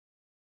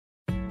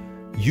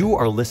You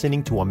are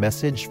listening to a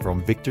message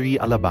from Victory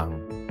Alabang.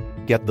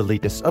 Get the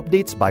latest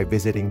updates by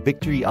visiting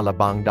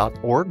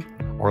victoryalabang.org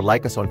or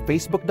like us on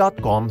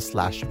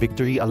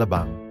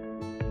facebook.com/victoryalabang.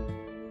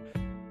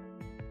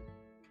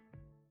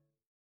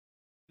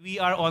 We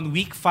are on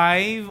week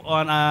 5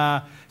 on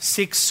a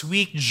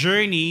 6-week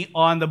journey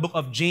on the book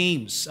of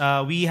James.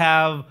 We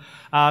have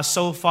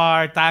so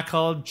far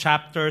tackled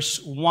chapters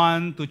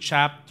 1 to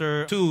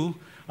chapter 2.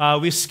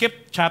 We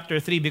skipped chapter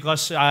 3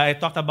 because I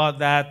talked about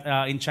that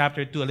in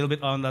chapter 2 a little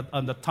bit on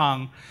the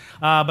tongue.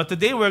 But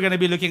today we're going to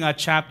be looking at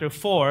chapter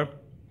 4,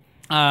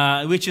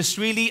 which is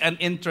really an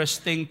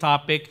interesting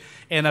topic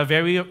and a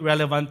very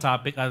relevant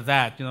topic at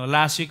that.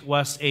 Last week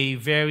was a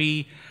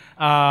very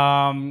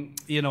a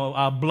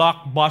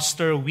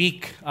blockbuster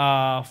week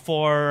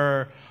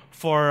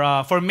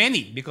for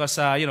many because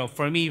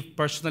for me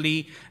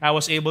personally, I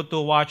was able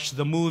to watch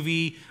the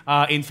movie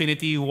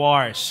Infinity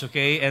Wars.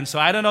 Okay, and so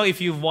I don't know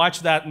if you've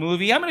watched that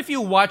movie. How many of you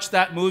watched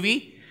that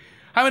movie?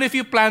 How many of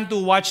you plan to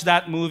watch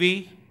that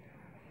movie?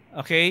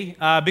 Okay,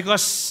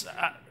 because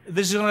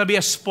this is going to be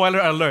a spoiler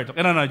alert.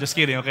 Okay, no, just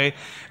kidding. Okay,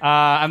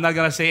 I'm not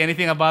going to say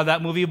anything about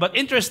that movie. But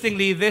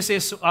interestingly, this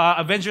is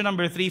Avenger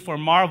number 3 for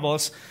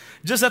Marvels.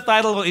 Just the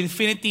title,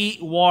 Infinity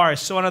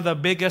Wars, one of the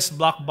biggest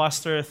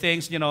blockbuster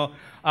things.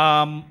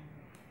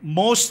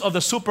 Most of the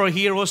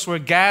superheroes were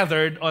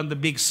gathered on the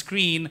big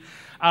screen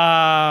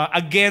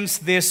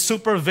against this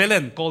super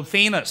villain called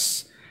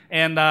Thanos.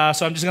 And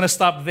so I'm just going to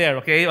stop there,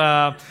 okay?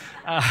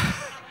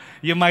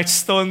 You might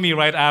stone me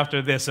right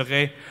after this,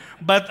 okay?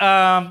 But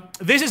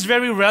this is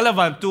very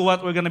relevant to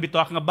what we're going to be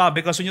talking about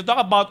because when you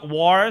talk about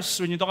wars,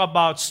 when you talk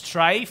about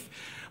strife,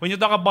 when you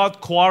talk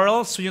about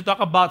quarrels, when you talk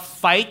about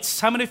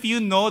fights, how many of you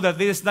know that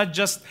this is not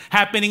just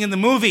happening in the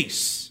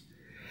movies?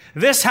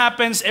 This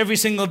happens every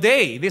single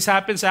day. This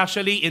happens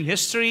actually in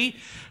history.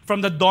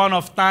 From the dawn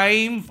of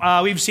time,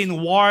 we've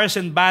seen wars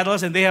and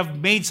battles, and they have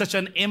made such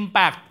an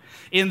impact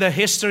in the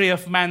history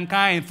of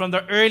mankind. From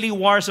the early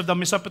wars of the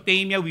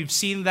Mesopotamia, we've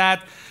seen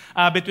that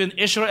between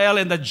Israel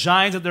and the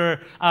giants that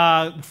they're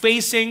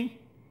facing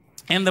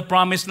in the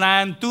Promised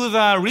Land, to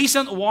the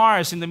recent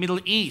wars in the Middle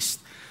East.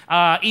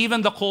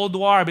 Even the Cold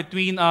War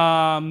between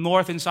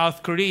North and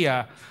South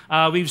Korea,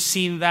 we've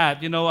seen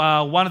that.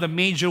 One of the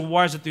major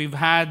wars that we've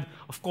had,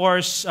 of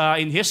course,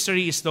 in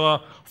history is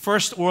the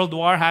First World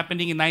War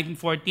happening in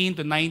 1914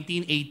 to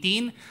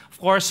 1918. Of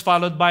course,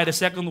 followed by the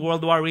Second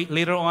World War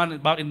later on,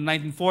 about in the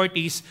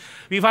 1940s.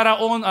 We've had our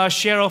own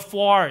share of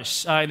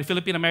wars in the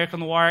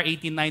Philippine-American War,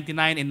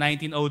 1899 and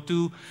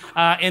 1902.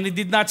 And it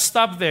did not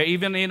stop there.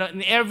 Even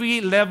in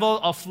every level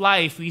of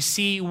life, we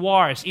see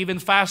wars. Even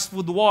fast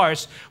food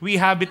wars we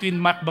have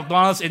between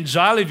McDonald's and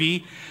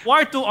Jollibee.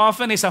 War too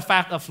often is a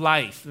fact of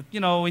life.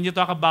 When you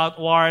talk about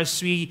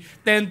wars, we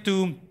tend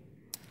to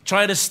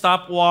try to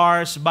stop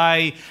wars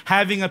by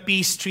having a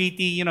peace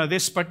treaty.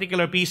 This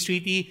particular peace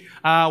treaty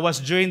was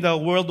during the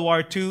World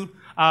War II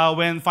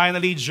when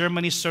finally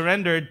Germany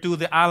surrendered to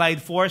the Allied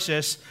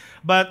forces.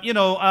 But,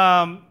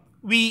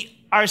 we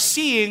are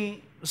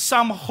seeing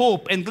some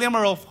hope and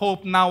glimmer of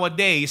hope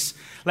nowadays.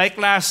 Like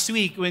last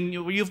week, when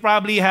you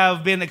probably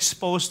have been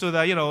exposed to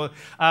the,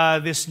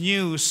 this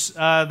news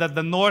that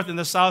the North and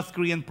the South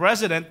Korean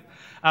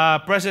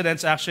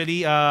presidents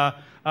actually,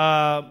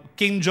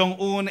 Kim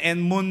Jong-un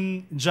and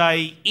Moon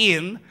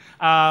Jae-in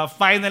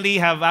finally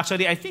have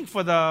actually, I think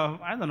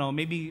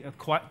maybe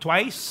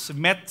twice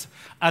met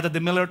at the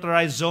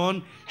demilitarized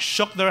zone,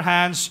 shook their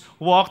hands,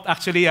 walked.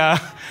 Actually,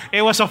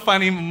 it was a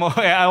funny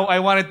I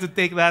wanted to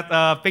take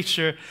that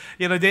picture.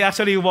 They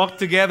actually walked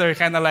together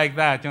kind of like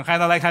that,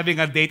 kind of like having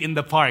a date in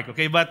the park,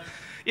 okay? But,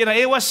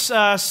 it was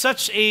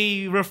such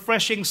a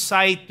refreshing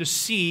sight to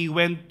see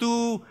when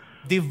two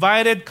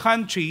divided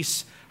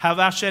countries have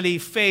actually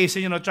faced,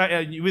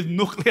 with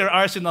nuclear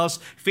arsenals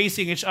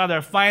facing each other,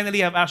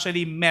 finally have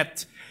actually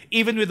met,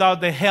 even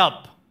without the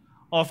help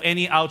of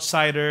any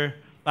outsider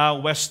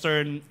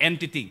Western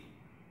entity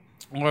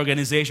or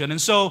organization.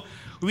 And so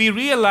we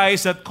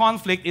realize that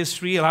conflict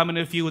is real. How many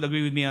of you would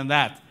agree with me on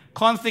that?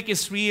 Conflict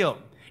is real.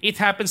 It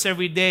happens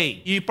every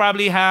day. You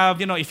probably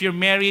have, if you're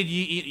married,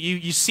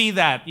 you see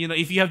that.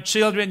 If you have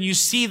children, you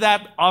see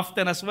that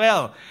often as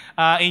well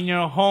in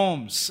your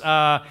homes.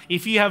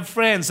 If you have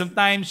friends,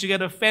 sometimes you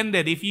get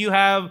offended. If you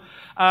have,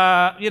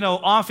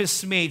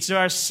 office mates, there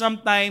are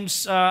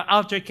sometimes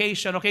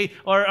altercation, okay,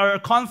 or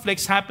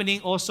conflicts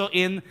happening also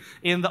in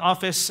the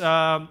office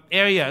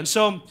area. And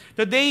so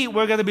today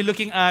we're going to be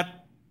looking at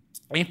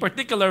a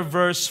particular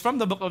verse from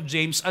the book of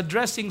James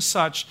addressing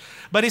such,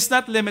 but it's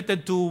not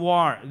limited to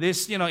war.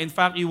 This, in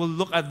fact, you will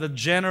look at the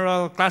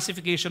general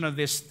classification of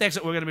this text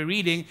that we're going to be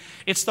reading.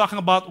 It's talking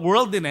about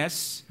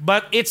worldliness,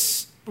 but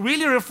it's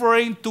really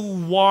referring to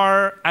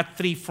war at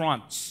 3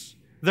 fronts.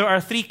 There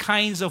are 3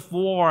 kinds of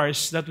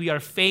wars that we are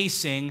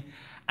facing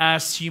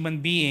as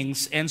human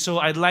beings. And so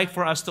I'd like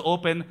for us to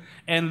open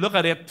and look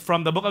at it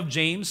from the book of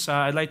James.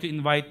 I'd like to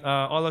invite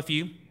all of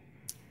you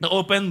to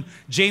open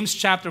James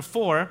chapter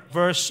 4,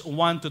 verse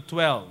 1 to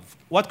 12.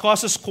 What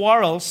causes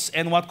quarrels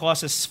and what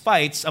causes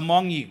fights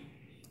among you?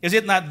 Is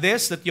it not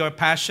this, that your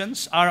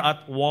passions are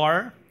at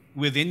war?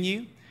 within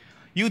you?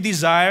 You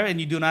desire and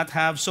you do not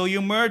have, so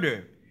you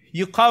murder.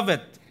 You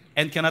covet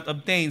and cannot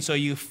obtain, so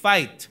you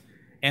fight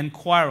and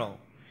quarrel.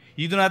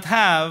 You do not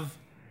have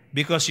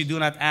because you do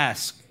not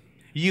ask.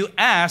 You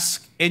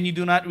ask and you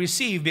do not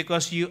receive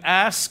because you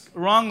ask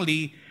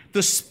wrongly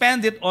to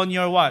spend it on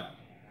your what?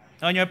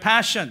 On your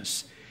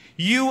passions.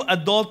 You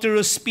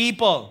adulterous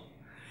people,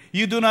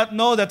 you do not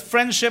know that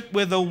friendship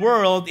with the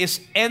world is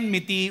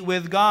enmity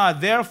with God.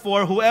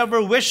 Therefore,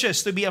 whoever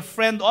wishes to be a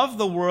friend of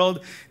the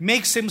world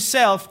makes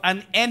himself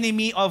an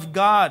enemy of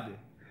God.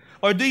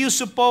 Or do you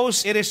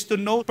suppose it is to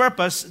no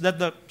purpose that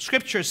the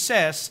Scripture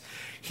says,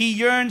 He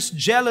yearns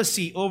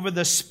jealousy over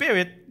the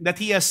Spirit that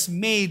He has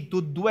made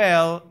to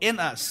dwell in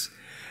us?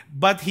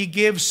 But He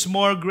gives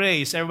more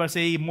grace. Everybody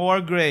say,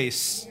 more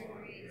grace.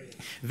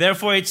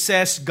 Therefore it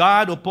says,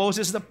 God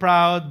opposes the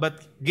proud,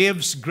 but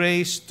gives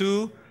grace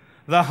to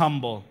the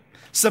humble.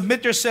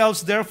 Submit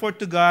yourselves therefore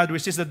to God,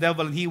 resist the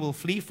devil, and he will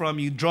flee from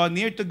you. Draw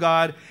near to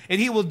God,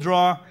 and he will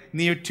draw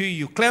near to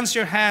you. Cleanse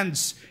your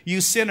hands, you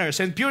sinners,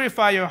 and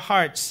purify your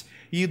hearts,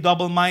 you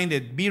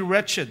double-minded. Be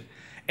wretched,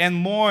 and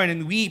mourn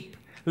and weep.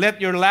 Let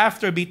your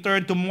laughter be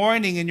turned to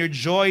mourning, and your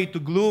joy to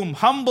gloom.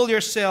 Humble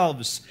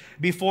yourselves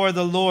before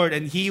the Lord,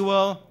 and He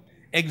will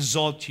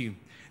exalt you.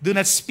 Do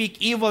not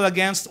speak evil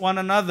against one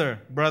another,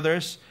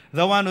 brothers.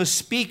 The one who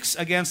speaks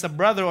against a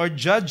brother or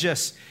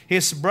judges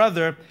his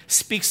brother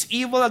speaks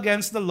evil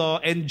against the law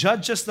and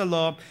judges the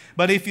law.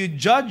 But if you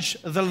judge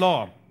the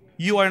law,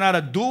 you are not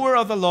a doer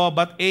of the law,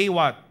 but a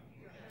what?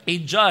 A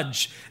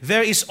judge.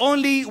 There is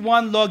only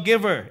one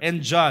lawgiver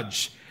and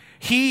judge,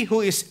 He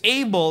who is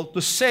able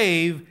to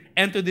save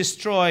and to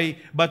destroy.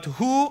 But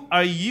who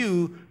are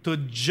you to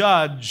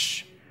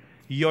judge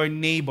your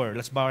neighbor?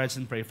 Let's bow our heads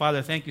and pray.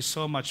 Father, thank you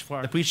so much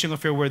for the preaching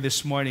of your word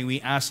this morning.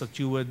 We ask that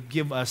you would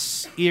give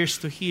us ears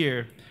to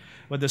hear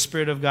what the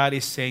Spirit of God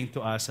is saying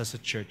to us as a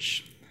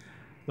church.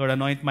 Lord,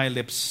 anoint my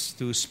lips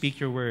to speak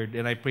your word,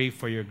 and I pray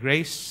for your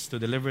grace to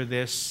deliver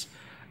this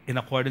in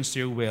accordance to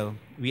your will.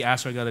 We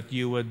ask, Lord God, that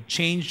you would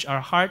change our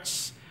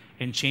hearts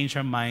and change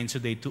our minds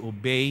today to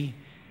obey,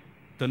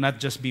 to not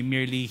just be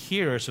merely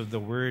hearers of the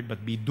word,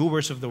 but be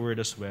doers of the word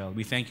as well.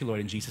 We thank you, Lord.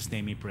 In Jesus'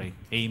 name we pray.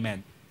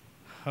 Amen.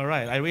 All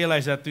right, I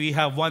realize that we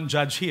have one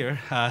judge here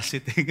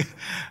sitting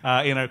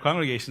in our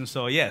congregation.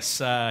 So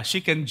yes, she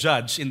can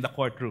judge in the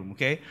courtroom,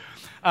 okay?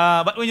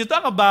 But when you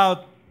talk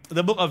about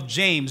the book of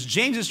James,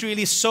 James is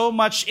really so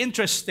much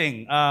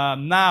interesting.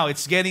 Now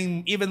it's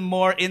getting even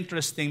more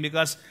interesting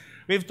because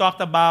we've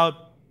talked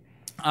about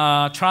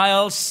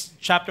trials,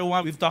 chapter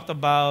 1. We've talked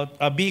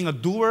about being a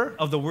doer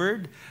of the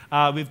word.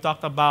 We've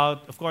talked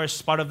about, of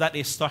course, part of that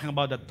is talking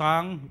about the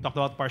tongue. We talked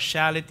about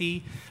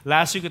partiality.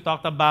 Last week we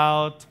talked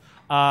about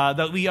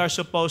that we are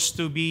supposed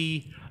to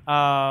be,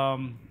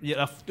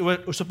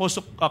 we're supposed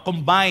to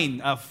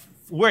combine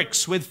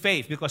works with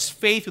faith, because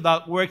faith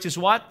without works is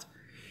what?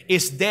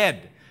 Is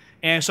dead.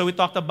 And so we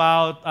talked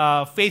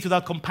about faith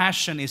without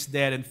compassion is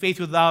dead, and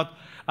faith without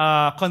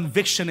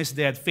conviction is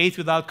dead, faith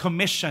without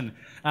commission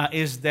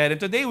is dead. And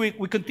today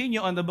we continue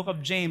on the book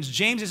of James.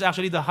 James is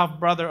actually the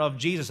half-brother of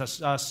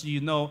Jesus, as you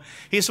know.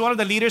 He's one of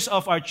the leaders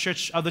of our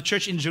church, of the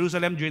church in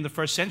Jerusalem during the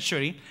first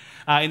century.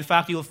 In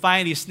fact, you'll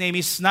find his name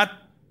is not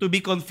to be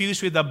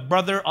confused with the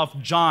brother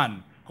of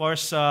John. Of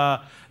course,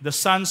 the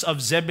sons of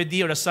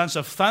Zebedee or the sons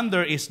of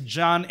thunder is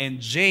John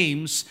and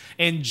James.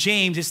 And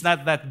James is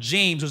not that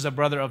James who's the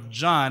brother of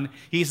John.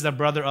 He's the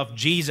brother of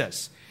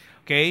Jesus.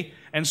 Okay?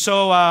 And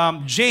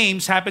so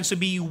James happens to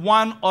be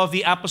one of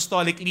the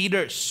apostolic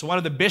leaders, one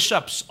of the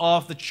bishops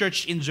of the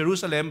church in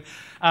Jerusalem.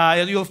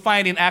 You'll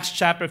find in Acts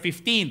chapter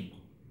 15.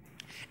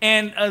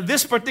 And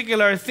this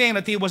particular thing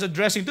that he was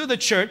addressing to the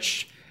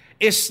church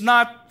is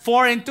not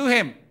foreign to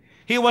him.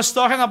 He was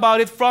talking about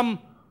it from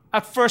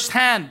a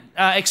first-hand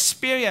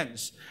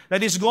experience,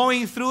 that he's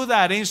going through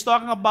that. And he's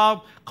talking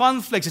about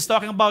conflicts. He's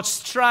talking about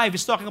strife.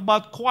 He's talking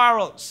about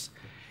quarrels.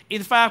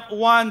 In fact,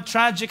 one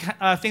tragic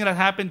thing that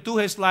happened to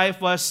his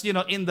life was,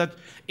 in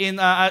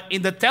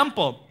the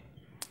temple,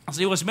 as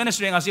he was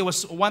ministering, as he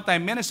was one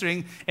time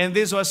ministering, and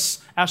this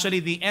was actually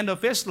the end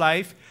of his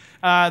life.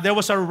 There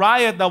was a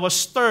riot that was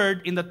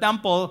stirred in the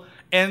temple,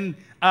 and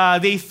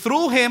they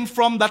threw him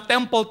from the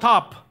temple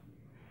top.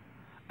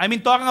 I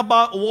mean, talking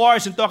about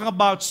wars and talking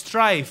about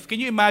strife.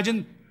 Can you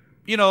imagine,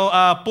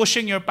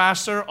 pushing your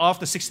pastor off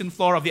the 16th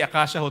floor of the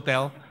Acacia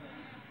Hotel?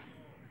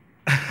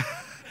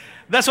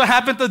 That's what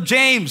happened to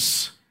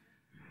James.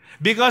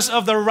 Because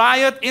of the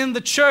riot in the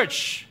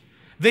church,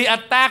 they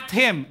attacked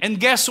him. And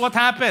guess what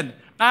happened?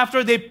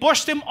 After they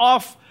pushed him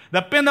off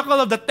the pinnacle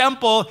of the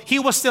temple, he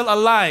was still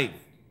alive.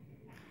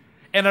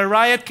 And a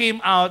riot came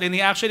out, and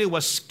he actually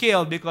was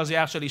killed because they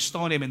actually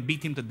stoned him and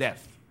beat him to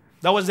death.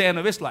 That was the end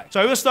of his life. So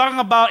he was talking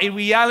about, in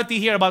reality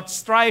here, about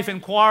strife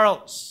and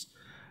quarrels.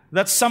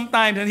 That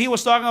sometimes, and he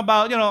was talking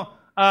about,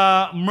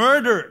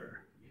 murder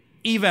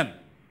even.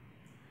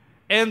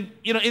 And,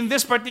 in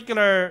this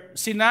particular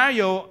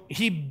scenario,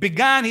 he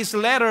began his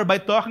letter by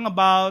talking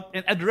about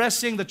and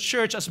addressing the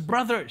church as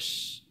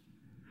brothers.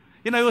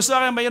 He was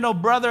talking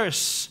about,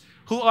 brothers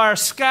who are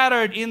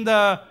scattered in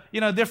the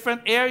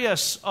different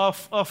areas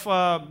of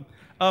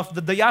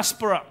the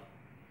diaspora.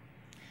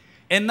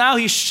 And now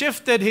he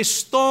shifted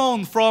his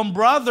tone from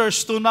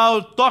brothers to now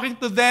talking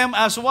to them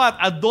as what?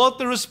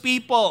 Adulterous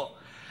people,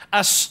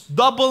 as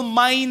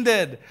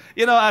double-minded,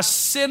 as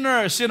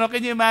sinners.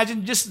 Can you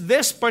imagine just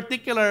this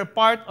particular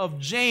part of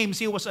James?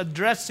 He was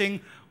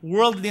addressing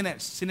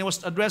worldliness, and he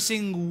was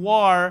addressing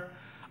war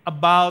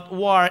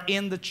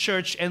in the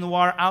church, and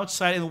war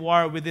outside, and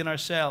war within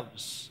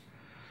ourselves.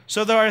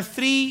 So there are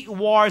three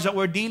wars that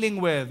we're dealing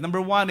with. Number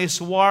one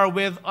is war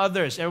with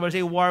others. Everybody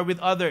say war with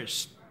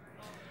others.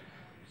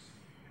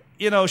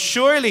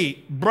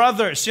 Surely,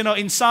 brothers,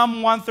 in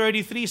Psalm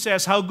 133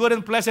 says, how good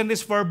and pleasant it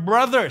is for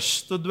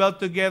brothers to dwell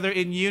together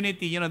in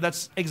unity.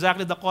 That's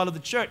exactly the call of the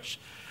church.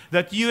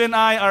 That you and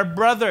I are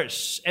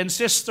brothers and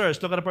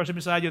sisters. Look at the person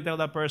beside you, tell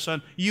that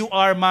person, you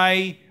are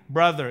my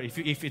brother, if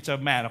it's a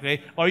man,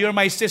 okay? Or you're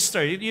my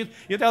sister. You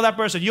tell that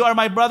person, you are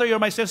my brother, you're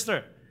my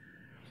sister.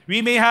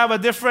 We may have a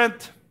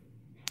different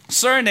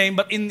surname,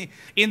 but in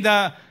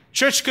the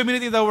church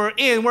community that we're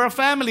in, we're a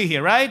family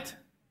here, right?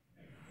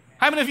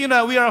 How many of you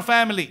know we are a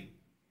family?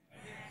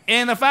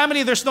 In a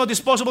family, there's no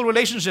disposable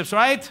relationships,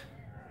 right?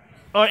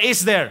 Or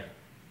is there?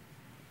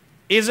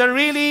 Is there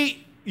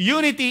really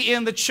unity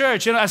in the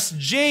church? As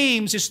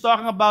James is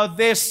talking about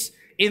this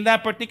in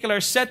that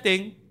particular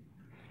setting,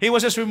 he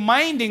was just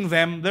reminding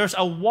them there's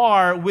a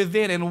war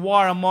within and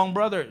war among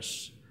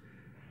brothers.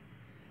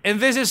 And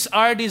this is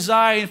our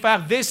desire. In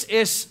fact, this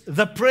is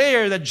the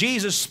prayer that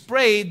Jesus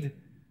prayed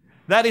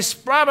that is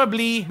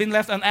probably been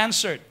left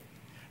unanswered.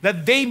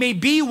 That they may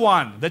be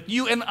one, that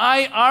you and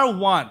I are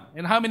one.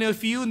 And how many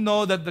of you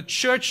know that the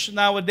church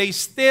nowadays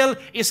still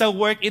is a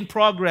work in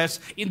progress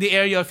in the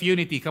area of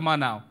unity? Come on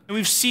now. And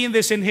we've seen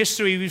this in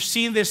history. We've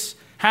seen this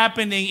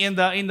happening in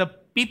the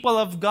people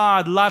of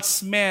God,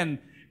 Lot's men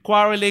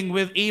quarreling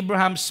with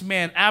Abraham's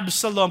men.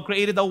 Absalom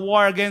created a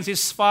war against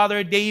his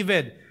father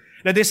David.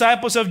 The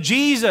disciples of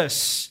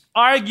Jesus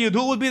argued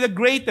who would be the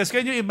greatest.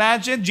 Can you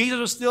imagine? Jesus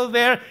was still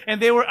there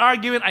and they were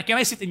arguing, can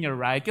I sit in your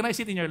right? Can I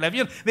sit in your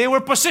left? They were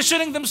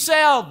positioning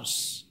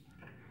themselves.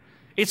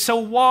 It's a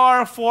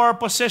war for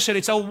position.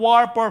 It's a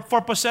war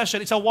for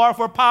possession. It's a war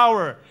for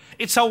power.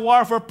 It's a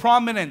war for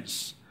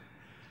prominence.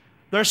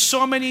 There's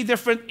so many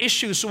different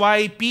issues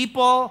why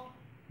people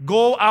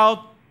go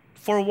out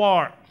for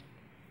war.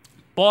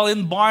 Paul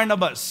and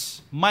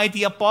Barnabas,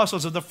 mighty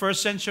apostles of the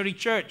first century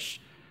church,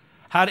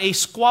 had a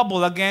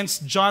squabble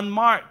against John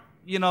Mark.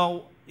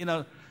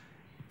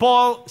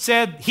 Paul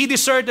said, he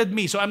deserted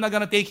me, so I'm not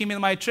going to take him in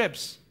my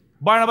trips.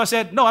 Barnabas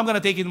said, no, I'm going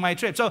to take him in my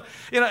trip. So,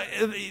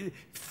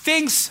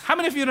 things, how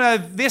many of you know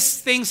that these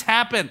things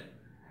happen?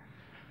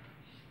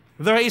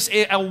 There is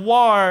a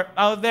war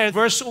out there.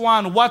 Verse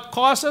 1, what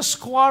causes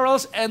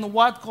quarrels and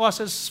what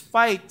causes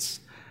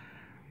fights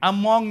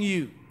among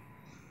you?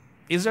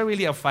 Is there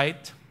really a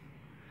fight?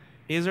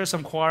 Is there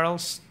some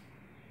quarrels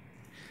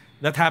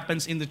that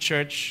happens in the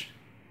church?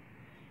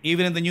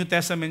 Even in the New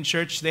Testament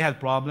church, they had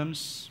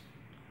problems.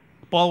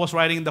 Paul was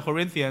writing in the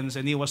Corinthians,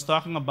 and he was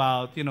talking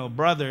about,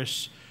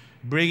 brothers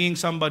bringing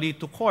somebody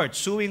to court,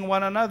 suing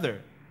one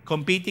another,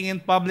 competing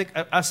in public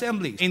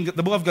assemblies. In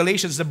the book of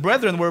Galatians, the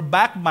brethren were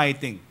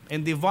backbiting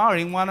and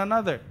devouring one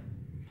another.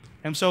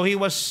 And so he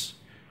was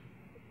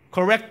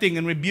correcting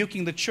and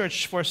rebuking the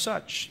church for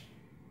such.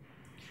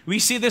 We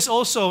see this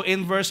also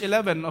in verse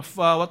 11 of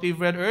what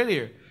we've read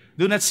earlier.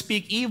 Do not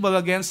speak evil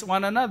against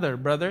one another,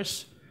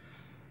 brothers.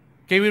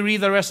 Can we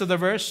read the rest of the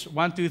verse?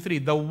 1, 2, 3.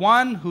 The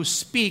one who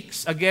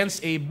speaks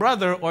against a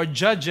brother or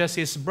judges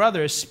his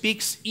brother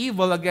speaks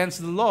evil against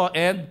the law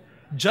and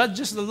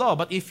judges the law.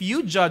 But if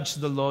you judge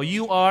the law,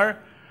 you are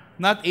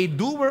not a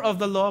doer of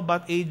the law,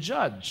 but a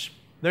judge.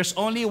 There's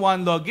only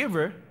one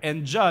lawgiver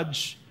and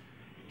judge.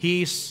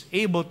 He is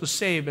able to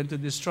save and to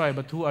destroy.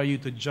 But who are you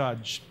to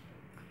judge?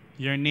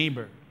 Your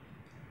neighbor.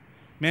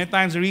 Many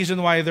times the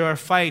reason why there are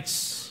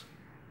fights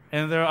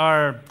and there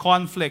are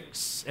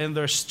conflicts and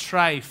there's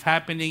strife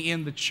happening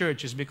in the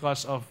church is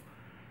because of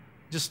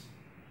just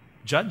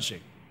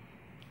judging.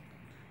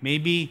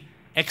 Maybe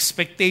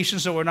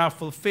expectations that were not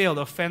fulfilled,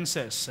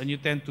 offenses, and you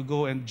tend to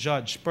go and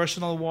judge.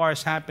 Personal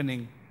wars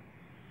happening.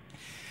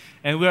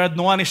 And we are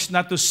admonished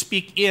not to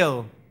speak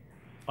ill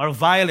or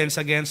violence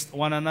against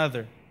one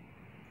another.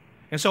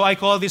 And so I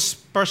call this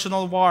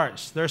personal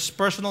wars. There's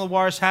personal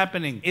wars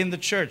happening in the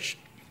church.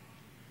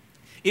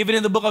 Even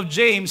in the book of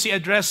James, he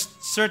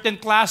addressed certain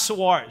class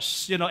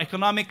wars,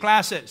 economic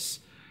classes.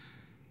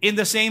 In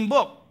the same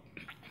book,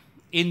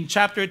 in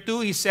chapter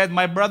 2, he said,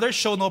 my brothers,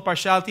 show no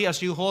partiality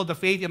as you hold the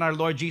faith in our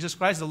Lord Jesus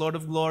Christ, the Lord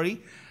of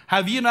glory.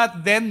 Have you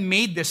not then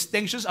made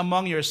distinctions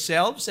among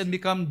yourselves and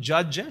become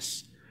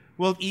judges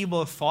with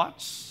evil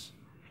thoughts?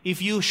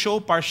 If you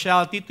show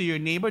partiality to your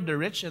neighbor, the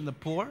rich and the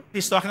poor.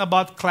 He's talking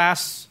about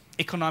class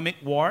economic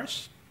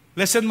wars.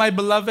 Listen, my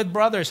beloved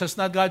brothers, has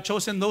not God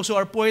chosen those who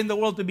are poor in the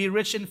world to be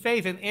rich in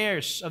faith and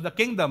heirs of the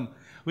kingdom,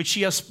 which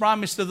he has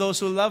promised to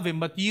those who love him?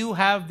 But you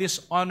have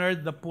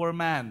dishonored the poor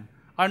man.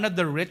 Are not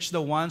the rich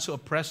the ones who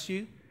oppress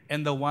you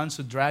and the ones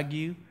who drag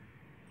you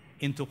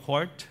into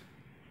court?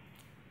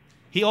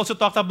 He also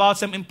talked about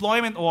some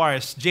employment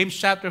wars. James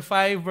chapter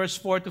 5, verse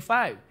 4 to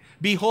 5.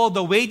 Behold,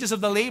 the wages of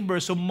the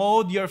laborers who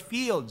mowed your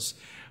fields,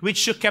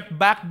 which you kept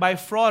back by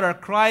fraud, are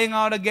crying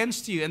out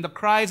against you, and the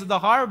cries of the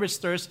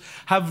harvesters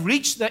have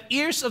reached the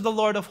ears of the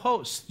Lord of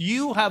hosts.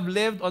 You have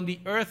lived on the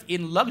earth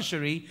in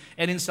luxury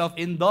and in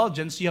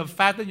self-indulgence. You have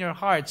fattened your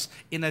hearts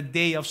in a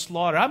day of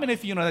slaughter. How many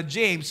of you know that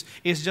James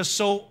is just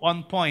so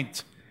on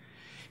point?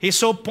 He's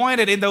so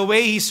pointed in the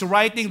way he's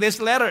writing this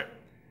letter.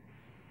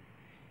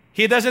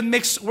 He doesn't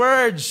mix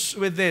words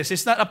with this.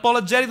 It's not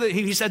apologetic.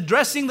 He's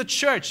addressing the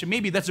church.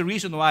 Maybe that's the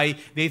reason why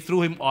they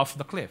threw him off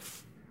the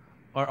cliff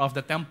or off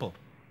the temple.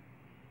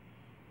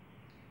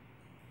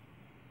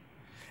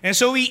 And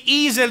so we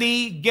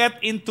easily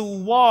get into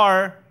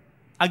war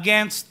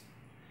against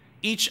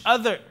each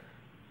other.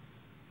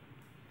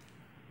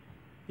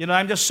 You know,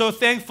 I'm just so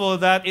thankful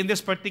that in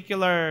this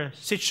particular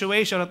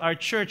situation that our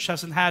church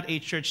hasn't had a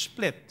church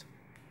split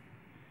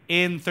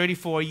in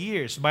 34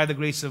 years by the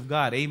grace of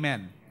God.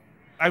 Amen.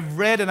 I've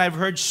read and I've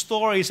heard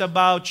stories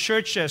about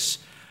churches,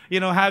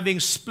 having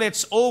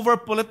splits over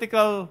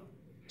political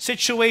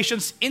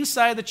situations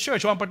inside the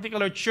church. One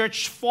particular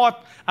church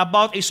fought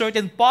about a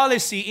certain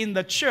policy in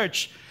the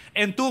church,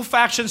 and two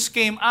factions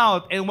came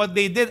out. And what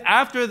they did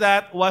after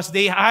that was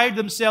they hired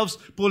themselves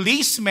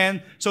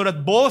policemen so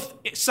that both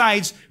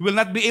sides will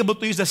not be able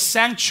to use the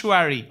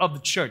sanctuary of the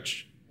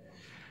church.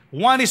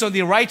 One is on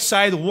the right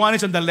side, one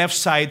is on the left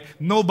side.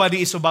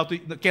 Nobody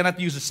cannot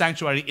use the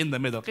sanctuary in the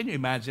middle. Can you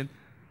imagine?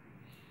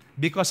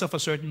 Because of a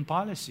certain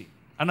policy.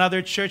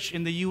 Another church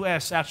in the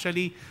U.S.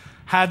 actually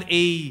had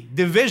a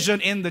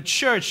division in the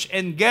church,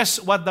 and guess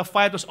what the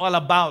fight was all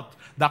about?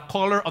 The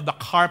color of the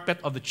carpet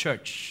of the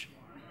church.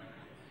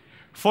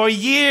 For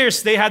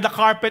years, they had the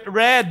carpet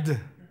red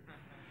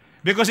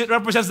because it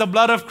represents the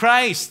blood of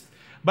Christ.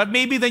 But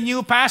maybe the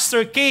new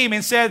pastor came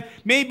and said,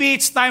 maybe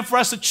it's time for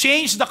us to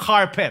change the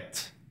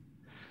carpet.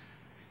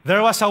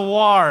 There was a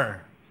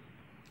war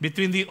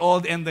between the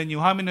old and the new.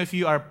 How many of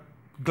you are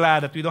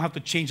glad that we don't have to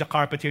change the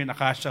carpet here in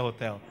Acacia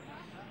Hotel?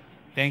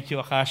 Thank you,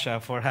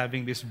 Acacia, for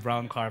having this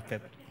brown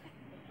carpet.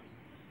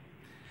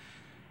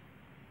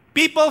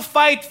 People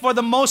fight for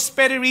the most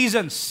petty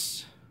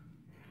reasons.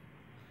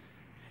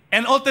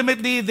 And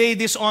ultimately, they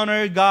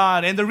dishonor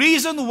God. And the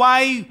reason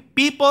why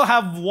people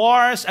have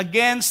wars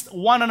against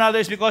one another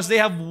is because they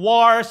have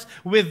wars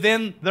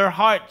within their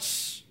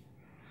hearts.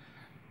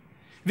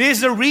 This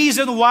is the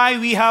reason why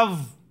we have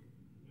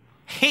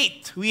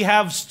hate, we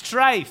have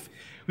strife,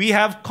 we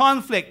have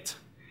conflict.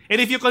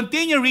 And if you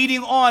continue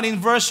reading on in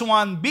verse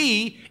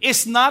 1b,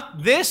 is it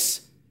not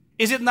this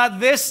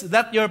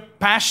that your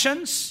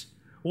passions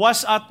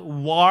was at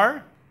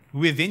war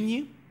within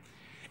you?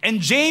 And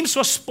James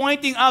was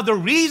pointing out the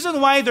reason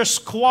why there's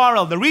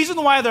quarrel, the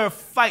reason why there are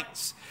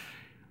fights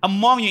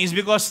among you is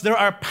because there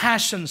are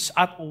passions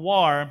at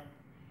war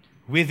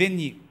within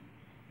you.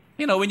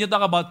 When you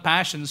talk about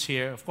passions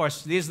here, of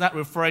course, this is not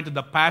referring to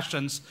the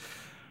passions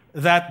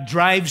that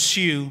drives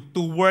you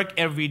to work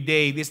every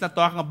day. This is not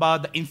talking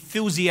about the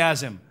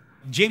enthusiasm.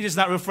 James is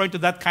not referring to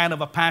that kind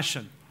of a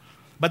passion.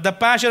 But the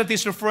passion that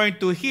he's referring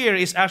to here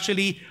is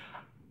actually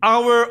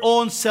our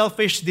own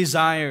selfish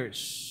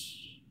desires.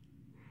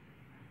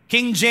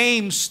 King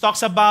James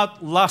talks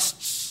about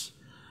lusts,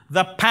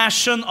 the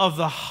passion of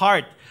the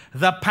heart,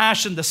 the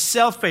passion, the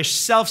selfish,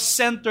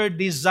 self-centered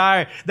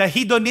desire, the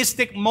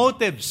hedonistic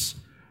motives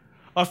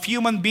of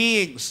human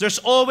beings. There's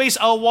always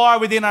a war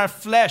within our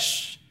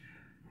flesh.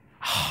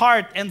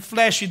 Heart and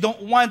flesh. You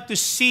don't want to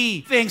see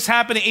things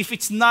happening if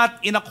it's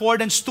not in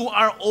accordance to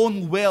our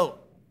own will.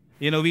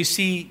 We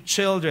see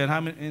children.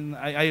 And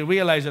I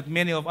realize that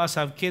many of us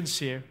have kids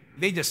here.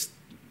 They just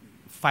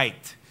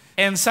fight.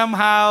 And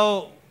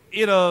somehow,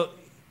 it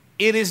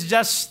is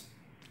just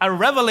a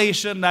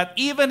revelation that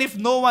even if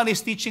no one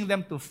is teaching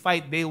them to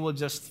fight, they will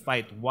just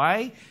fight.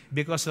 Why?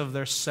 Because of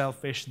their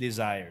selfish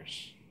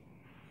desires.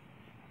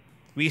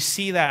 We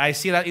see that. I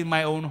see that in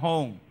my own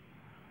home.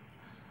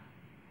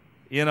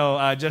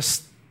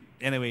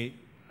 Anyway,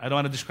 I don't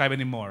want to describe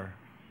anymore.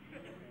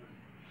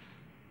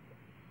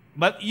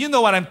 But you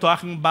know what I'm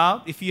talking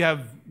about if you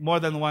have more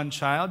than one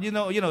child.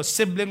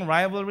 Sibling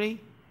rivalry.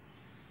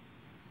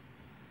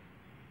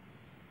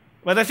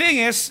 But the thing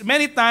is,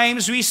 many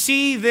times we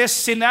see this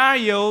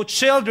scenario,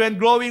 children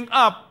growing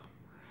up,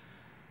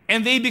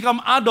 and they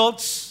become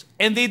adults,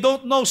 and they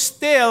don't know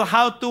still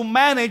how to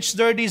manage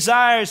their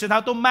desires and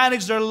how to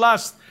manage their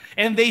lust.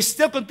 And they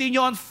still continue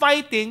on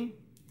fighting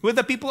with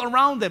the people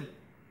around them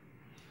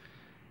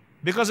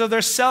because of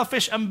their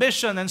selfish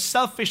ambition and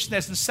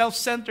selfishness and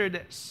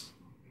self-centeredness.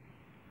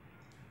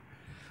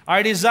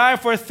 Our desire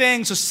for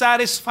things to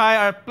satisfy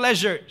our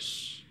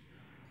pleasures,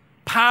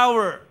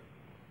 power,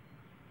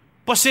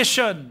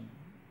 position,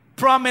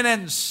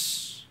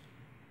 prominence,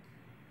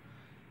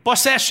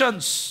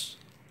 possessions.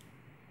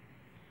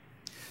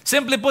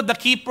 Simply put, the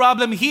key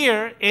problem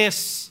here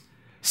is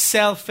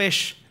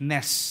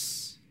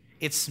selfishness.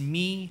 It's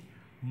me,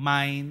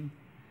 mine,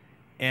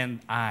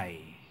 and I.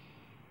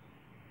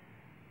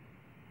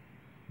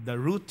 The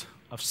root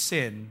of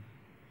sin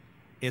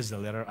is the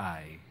letter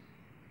I.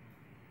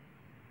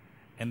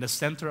 And the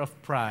center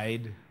of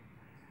pride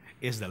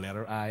is the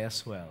letter I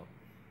as well.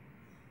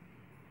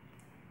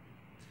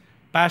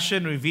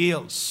 Passion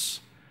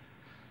reveals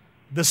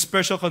the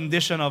spiritual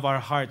condition of our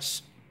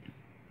hearts.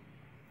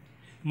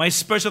 My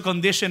spiritual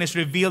condition is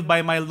revealed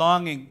by my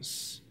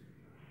longings.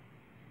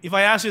 If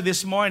I ask you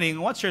this morning,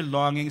 what's your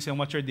longings and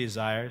what's your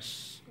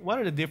desires? What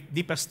are the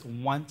deepest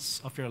wants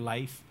of your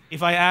life?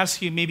 If I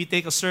ask you, maybe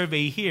take a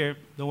survey here,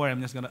 don't worry, I'm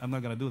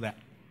not gonna do that.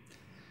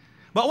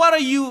 But what are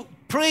you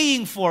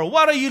praying for?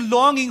 What are you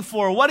longing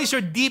for? What is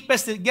your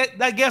deepest?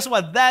 Guess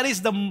what?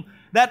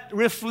 That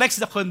reflects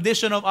the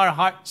condition of our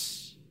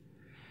hearts.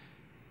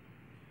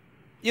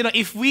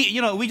 If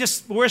we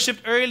just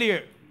worshiped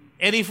earlier,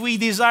 and if we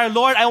desire,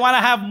 Lord, I want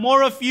to have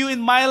more of you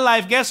in my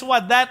life, guess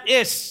what? That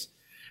is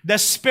the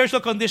spiritual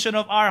condition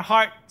of our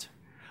heart.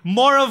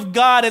 More of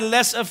God and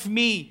less of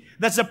me.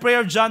 That's the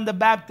prayer of John the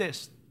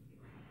Baptist.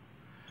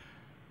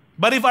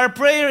 But if our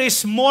prayer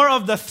is more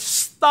of the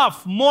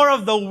stuff, more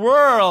of the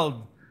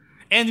world,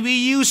 and we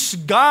use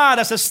God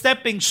as a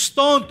stepping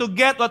stone to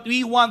get what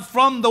we want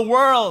from the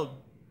world,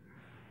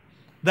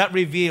 that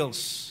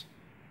reveals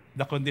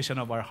the condition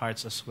of our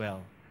hearts as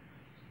well.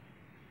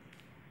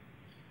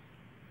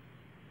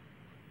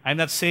 I'm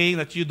not saying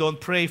that you don't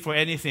pray for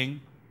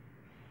anything.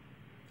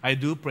 I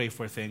do pray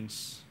for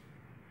things.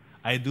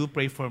 I do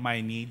pray for my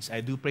needs.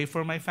 I do pray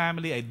for my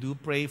family. I do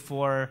pray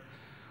for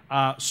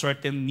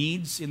certain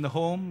needs in the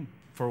home,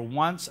 for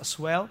wants as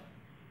well.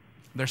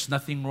 There's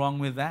nothing wrong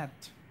with that.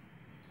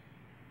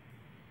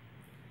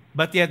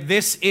 But yet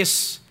this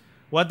is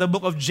what the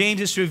book of James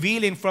is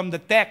revealing from the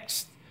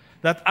text,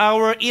 that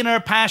our inner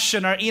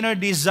passion, our inner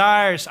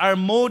desires, our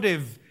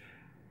motive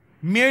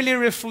merely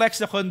reflects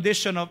the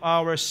condition of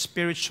our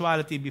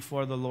spirituality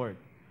before the Lord.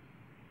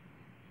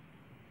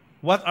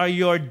 What are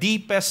your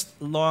deepest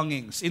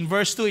longings? In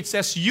verse 2, it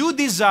says, you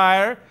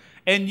desire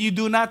and you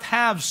do not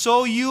have,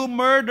 so you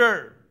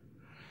murder.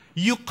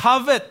 You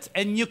covet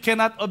and you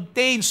cannot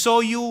obtain, so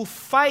you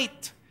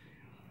fight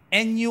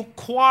and you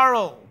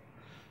quarrel.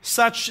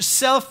 Such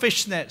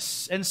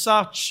selfishness and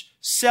such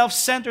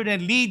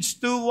self-centeredness leads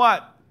to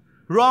what?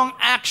 Wrong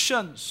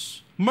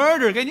actions.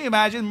 Murder. Can you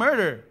imagine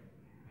murder?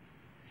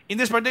 In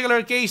this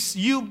particular case,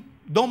 you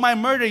don't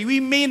mind murder. We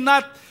may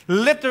not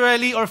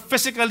literally or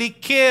physically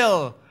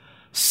kill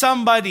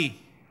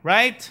somebody,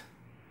 right?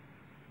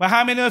 But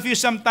how many of you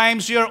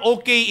sometimes you're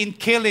okay in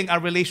killing a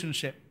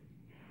relationship?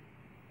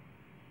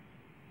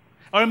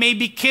 Or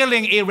maybe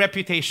killing a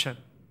reputation?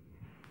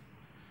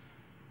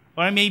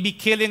 Or maybe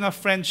killing a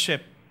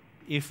friendship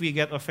if we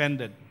get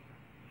offended?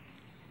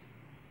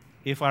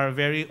 If our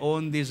very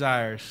own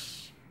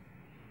desires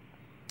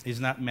is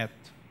not met.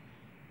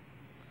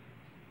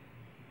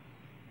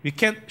 We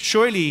cannot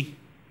surely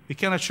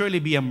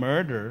be a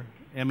murderer.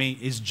 I mean,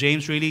 is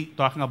James really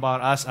talking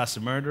about us as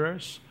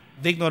murderers?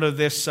 Take note of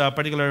this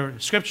particular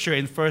scripture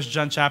in 1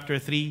 John chapter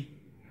 3,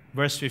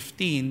 verse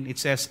 15. It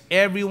says,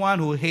 everyone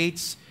who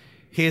hates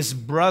his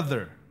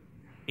brother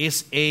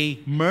is a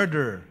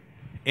murderer.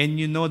 And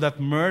you know that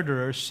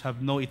murderers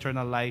have no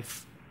eternal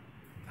life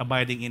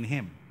abiding in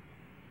him.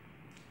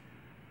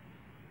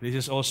 This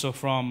is also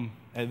from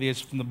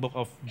the book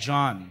of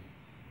John.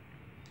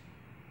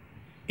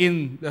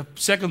 In the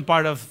second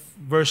part of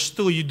verse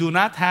 2, you do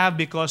not have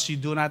because you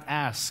do not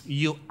ask.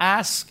 You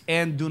ask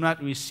and do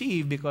not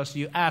receive because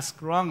you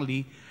ask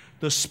wrongly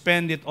to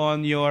spend it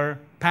on your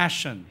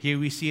passion. Here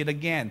we see it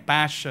again,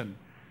 passion.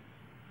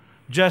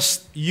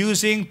 Just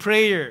using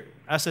prayer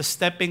as a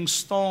stepping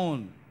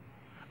stone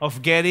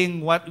of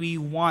getting what we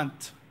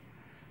want.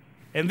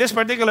 And this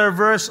particular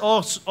verse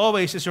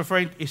always is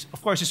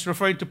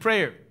referring to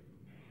prayer.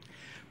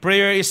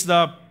 Prayer is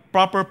the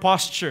proper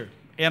posture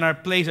and our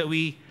place that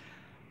we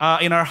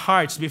in our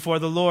hearts before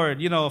the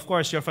Lord. Of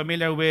course, you're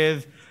familiar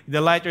with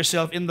delight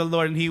yourself in the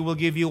Lord and He will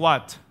give you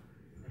what?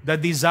 The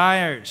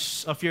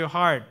desires of your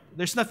heart.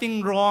 There's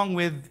nothing wrong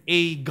with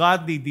a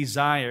godly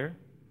desire.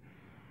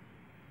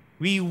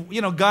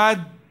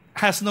 God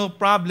has no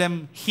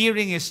problem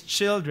hearing His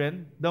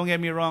children. Don't get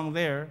me wrong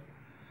there.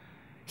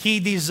 He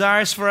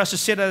desires for us to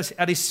sit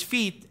at His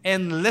feet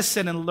and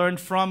listen and learn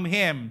from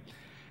Him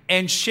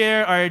and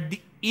share our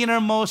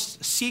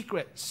innermost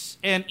secrets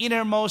and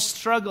innermost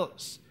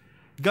struggles.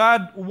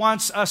 God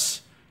wants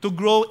us to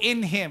grow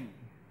in Him.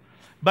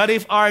 But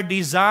if our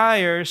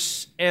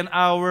desires and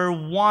our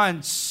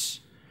wants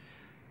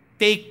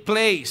take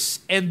place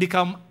and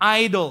become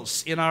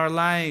idols in our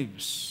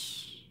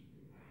lives,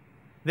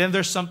 then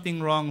there's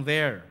something wrong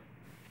there.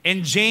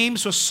 And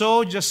James was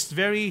so just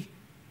very,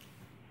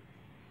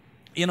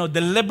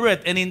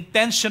 deliberate and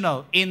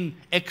intentional in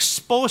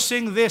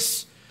exposing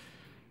this,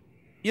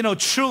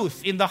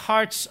 truth in the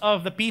hearts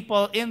of the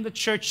people in the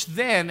church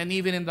then and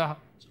even in the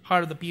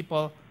heart of the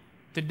people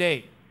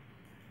today.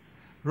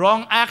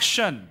 Wrong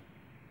action.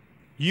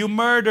 You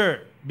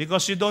murder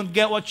because you don't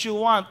get what you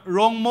want.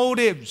 Wrong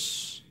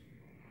motives.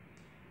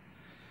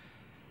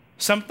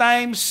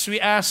 Sometimes we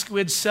ask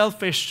with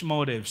selfish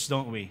motives,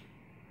 don't we?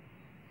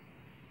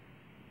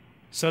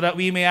 So that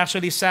we may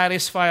actually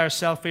satisfy our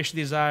selfish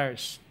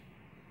desires.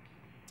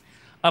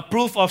 A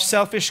proof of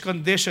selfish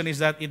condition is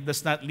that it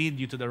does not lead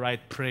you to the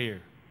right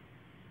prayer.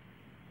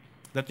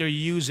 That you're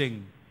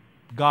using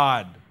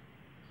God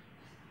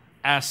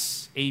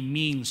as a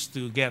means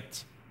to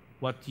get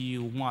what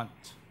you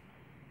want,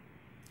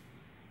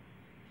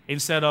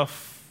 instead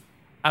of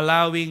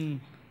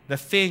allowing the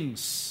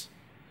things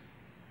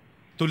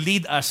to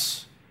lead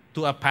us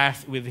to a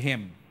path with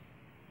Him.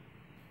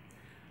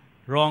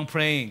 Wrong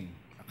praying,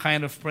 a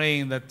kind of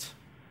praying that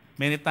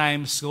many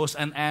times goes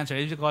unanswered,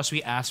 is because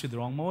we ask with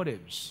wrong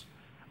motives.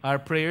 Our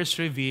prayers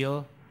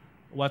reveal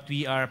what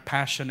we are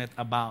passionate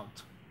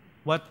about.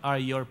 What are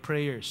your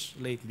prayers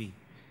lately?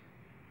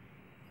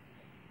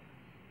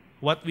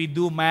 What we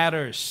do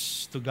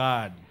matters to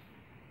God.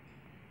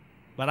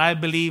 But I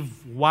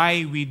believe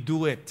why we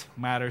do it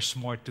matters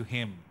more to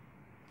Him.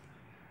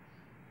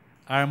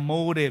 Our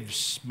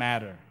motives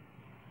matter.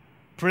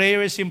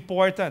 Prayer is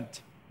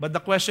important. But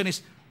the question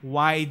is,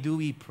 why do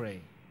we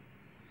pray?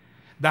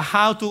 The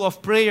how-to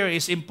of prayer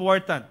is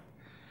important.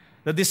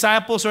 The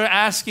disciples were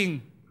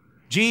asking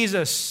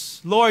Jesus,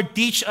 Lord,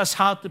 teach us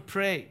how to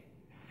pray.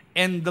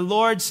 And the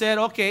Lord said,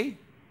 okay,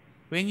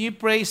 when you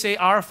pray, say,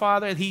 Our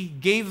Father, and He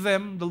gave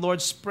them the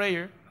Lord's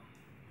Prayer.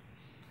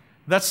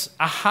 That's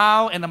a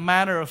how and a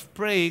manner of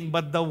praying,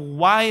 but the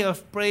why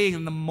of praying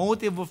and the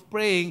motive of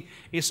praying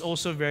is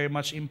also very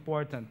much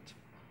important.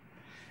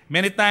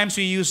 Many times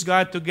we use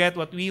God to get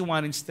what we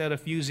want instead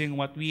of using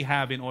what we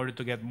have in order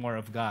to get more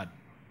of God.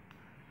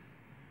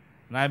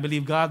 And I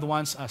believe God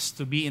wants us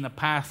to be in a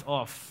path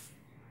of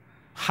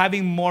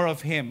having more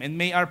of Him. And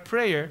may our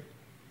prayer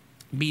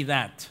be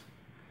that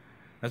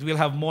we'll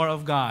have more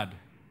of God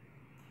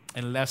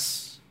and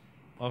less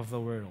of the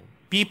world.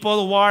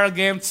 People war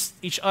against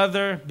each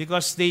other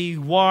because they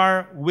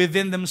war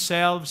within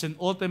themselves, and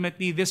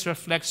ultimately this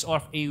reflects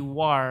of a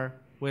war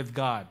with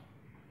God.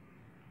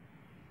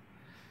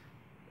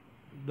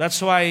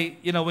 That's why,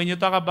 when you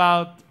talk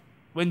about,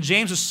 when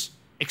James was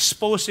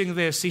exposing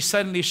this, he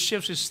suddenly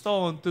shifts his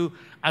tone to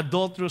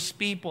adulterous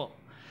people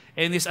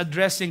and is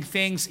addressing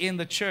things in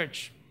the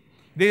church.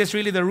 This is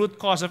really the root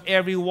cause of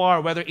every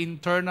war, whether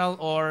internal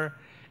or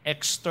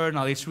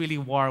external. It's really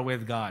war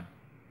with God.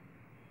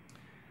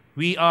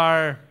 We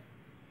are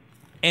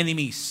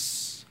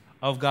enemies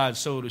of God,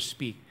 so to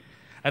speak.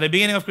 At the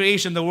beginning of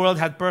creation, the world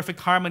had perfect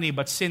harmony,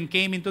 but sin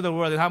came into the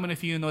world. And how many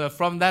of you know that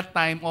from that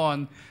time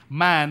on,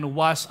 man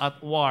was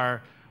at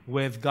war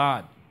with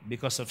God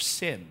because of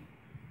sin?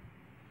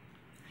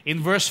 In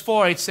verse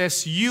 4, it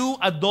says, You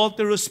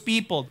adulterous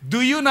people,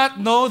 do you not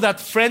know that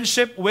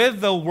friendship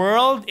with the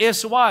world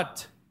is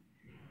what?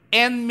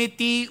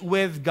 Enmity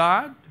with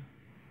God?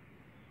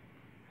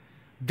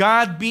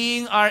 God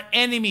being our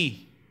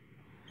enemy.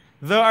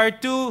 There are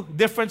two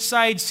different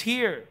sides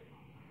here.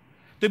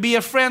 To be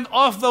a friend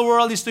of the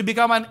world is to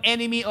become an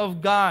enemy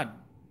of God.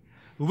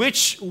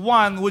 Which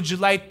one would you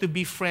like to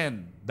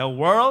befriend? The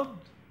world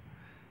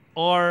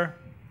or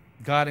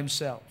God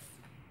Himself?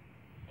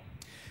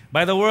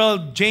 By the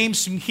world,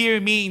 James here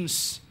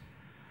means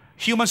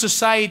human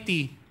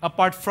society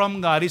apart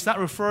from God. He's not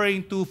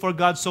referring to for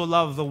God so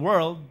loved the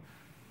world.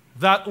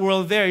 That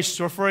world there is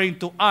referring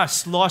to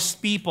us,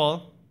 lost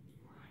people,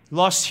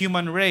 lost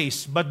human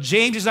race. But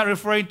James is not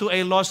referring to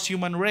a lost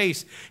human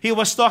race. He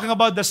was talking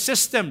about the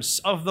systems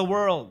of the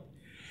world.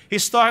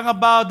 He's talking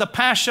about the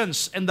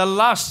passions and the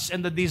lusts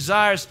and the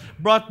desires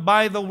brought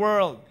by the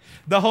world.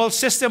 The whole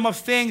system of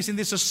things in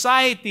this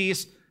society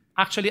is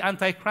actually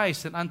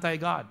anti-Christ and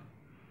anti-God.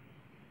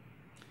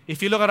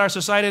 If you look at our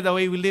society the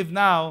way we live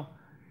now,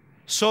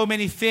 so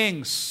many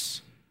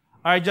things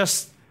are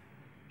just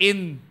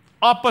in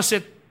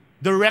opposite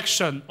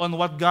direction on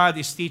what God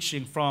is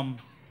teaching from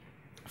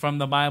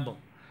the Bible.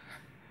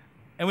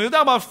 And when we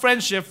talk about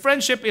friendship,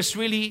 friendship is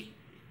really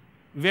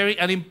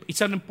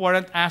it's an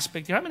important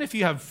aspect here. How many of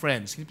you have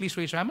friends? Can you please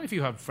raise your hand? How many of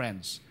you have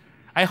friends?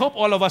 I hope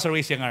all of us are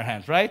raising our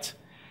hands, right?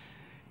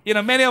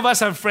 Many of us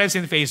have friends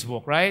in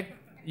Facebook, right?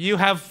 You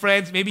have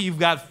friends, maybe you've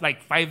got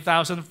like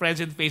 5,000 friends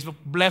in Facebook.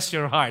 Bless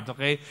your heart,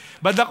 okay?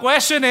 But the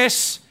question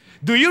is,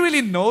 do you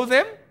really know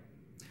them?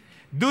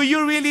 Do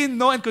you really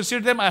know and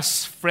consider them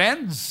as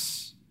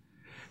friends?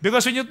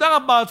 Because when you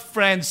talk about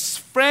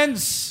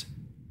friends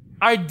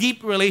are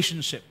deep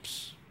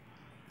relationships.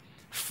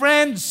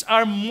 Friends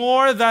are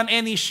more than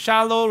any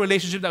shallow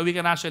relationship that we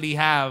can actually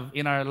have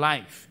in our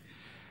life.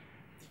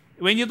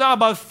 When you talk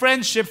about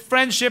friendship,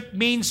 friendship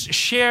means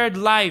shared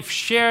life,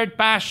 shared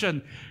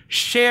passion,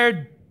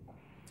 shared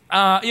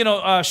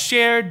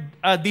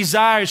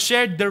desire,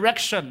 shared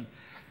direction.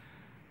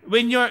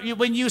 When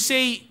you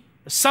say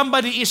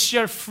somebody is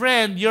your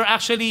friend, you're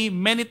actually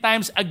many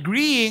times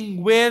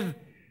agreeing with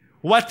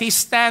what he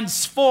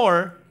stands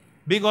for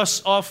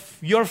because of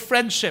your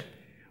friendship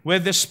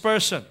with this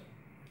person.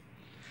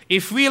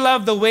 If we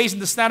love the ways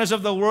and the standards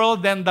of the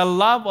world, then the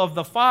love of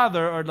the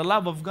Father or the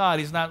love of God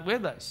is not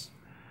with us.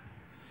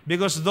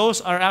 Because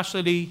those are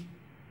actually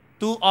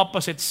two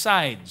opposite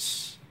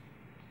sides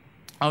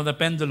of the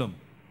pendulum.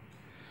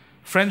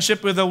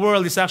 Friendship with the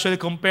world is actually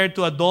compared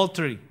to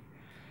adultery.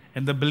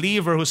 And the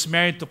believer who's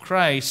married to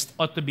Christ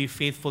ought to be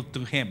faithful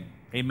to Him.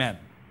 Amen.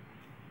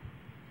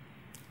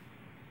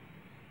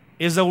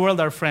 Is the world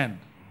our friend?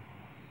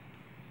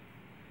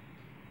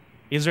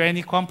 Is there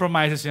any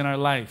compromises in our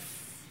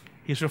life?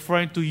 He's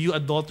referring to you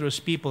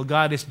adulterous people.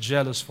 God is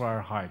jealous for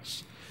our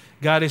hearts.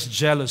 God is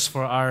jealous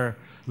for our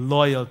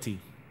loyalty.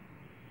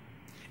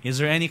 Is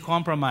there any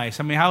compromise?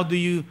 I mean, how do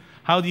you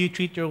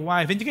treat your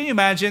wife? And can you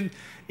imagine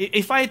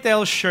if I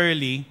tell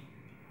Shirley,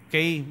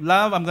 okay,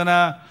 love, I'm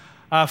gonna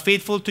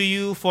faithful to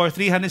you for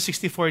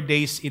 364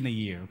 days in a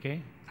year,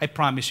 okay? I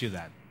promise you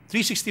that.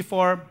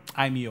 364,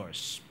 I'm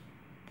yours.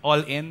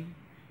 All in,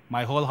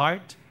 my whole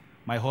heart,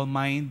 my whole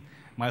mind,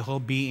 my whole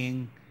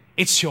being,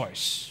 it's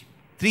yours.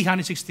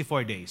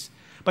 364 days.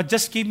 But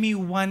just give me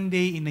one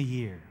day in a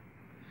year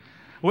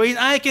wherein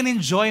I can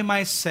enjoy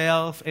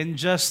myself and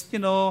just,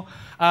 with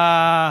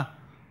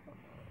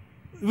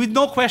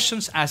no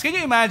questions asked. Can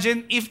you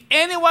imagine if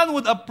anyone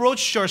would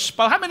approach your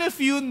spouse? How many of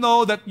you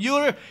know that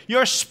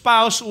your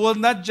spouse will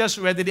not just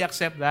readily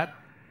accept that?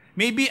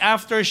 Maybe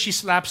after she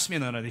slaps me.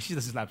 No, she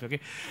doesn't slap me,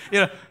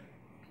 okay?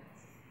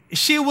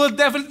 She will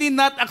definitely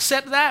not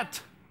accept that.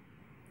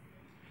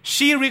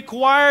 She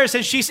requires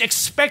and she's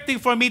expecting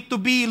for me to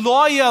be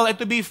loyal and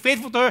to be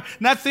faithful to her,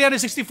 not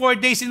 364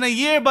 days in a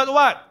year, but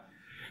what?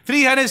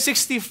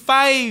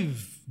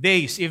 365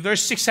 days. If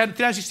there's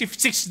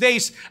 366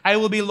 days, I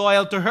will be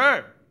loyal to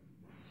her.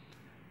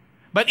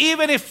 But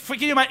even if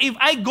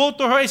I go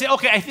to her and say,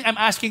 okay, I think I'm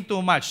asking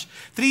too much.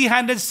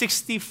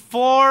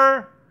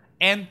 364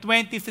 and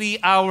 23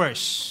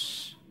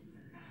 hours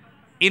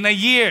in a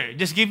year.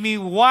 Just give me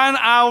 1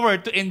 hour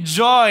to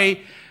enjoy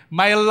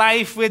my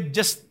life with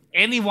just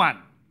anyone.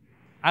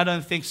 I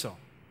don't think so.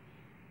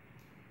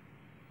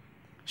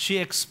 She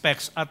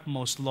expects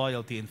utmost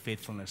loyalty and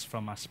faithfulness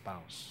from a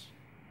spouse.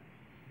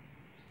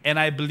 And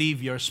I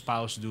believe your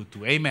spouse do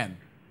too. Amen.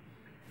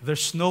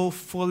 There's no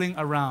fooling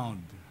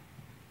around.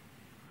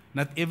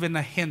 Not even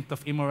a hint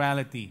of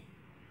immorality,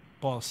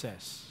 Paul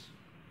says.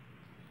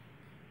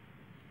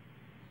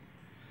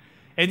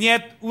 And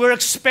yet, we're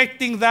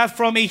expecting that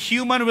from a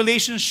human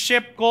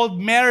relationship called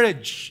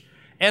marriage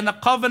and a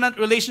covenant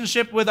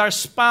relationship with our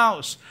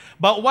spouse.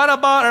 But what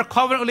about our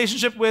covenant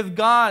relationship with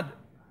God?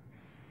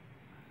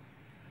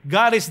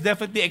 God is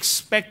definitely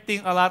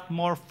expecting a lot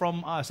more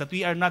from us, that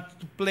we are not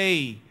to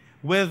play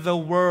with the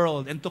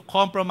world and to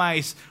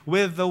compromise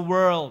with the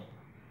world.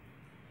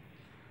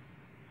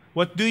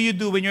 What do you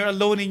do when you're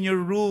alone in your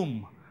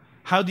room?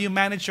 How do you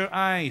manage your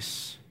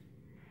eyes?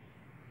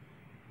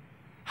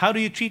 How do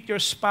you treat your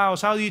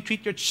spouse? How do you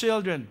treat your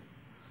children?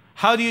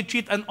 How do you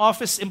treat an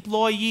office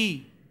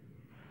employee?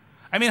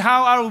 I mean,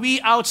 how are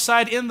we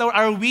outside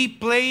are we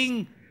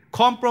playing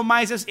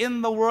compromises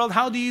in the world?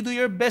 How do you do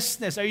your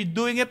business? Are you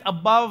doing it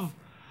above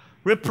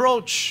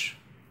reproach,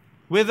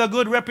 with a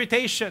good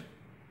reputation?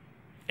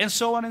 And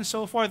so on and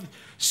so forth.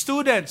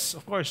 Students,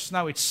 of course,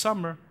 now it's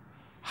summer.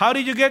 How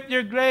did you get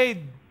your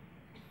grade?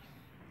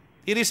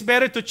 It is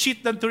better to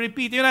cheat than to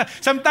repeat.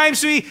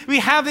 Sometimes we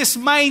have this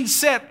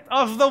mindset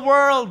of the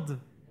world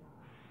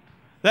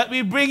that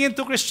we bring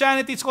into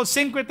Christianity. It's called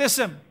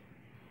syncretism.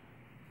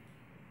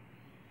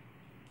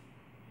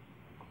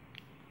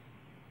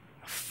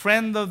 A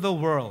friend of the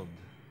world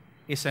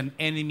is an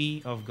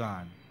enemy of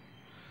God.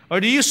 Or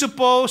do you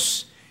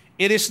suppose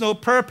it is no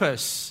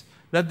purpose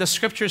that the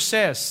scripture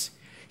says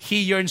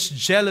he yearns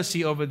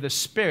jealousy over the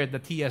spirit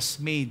that he has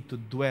made to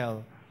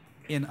dwell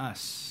in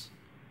us?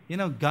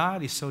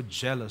 God is so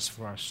jealous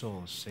for our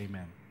souls.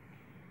 Amen.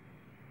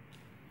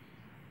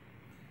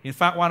 In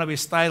fact, one of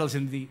his titles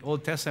in the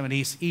Old Testament,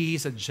 he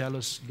is a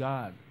jealous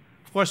God.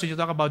 Of course, when you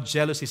talk about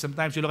jealousy,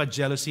 sometimes you look at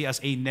jealousy as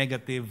a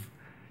negative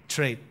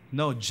trait.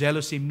 No,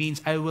 jealousy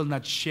means I will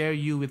not share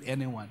you with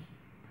anyone.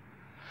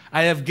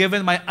 I have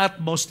given my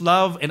utmost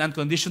love and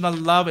unconditional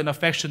love and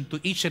affection to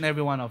each and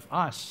every one of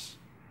us.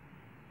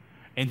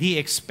 And he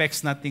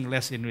expects nothing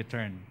less in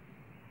return.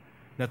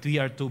 That we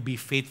are to be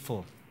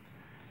faithful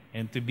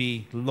and to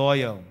be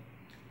loyal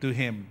to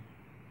him.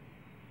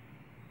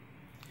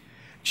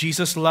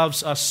 Jesus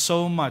loves us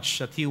so much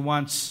that he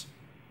wants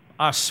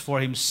us for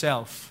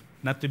himself,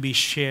 not to be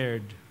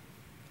shared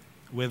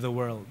with the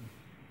world.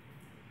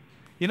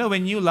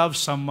 When you love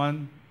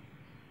someone,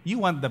 you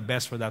want the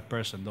best for that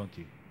person, don't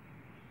you?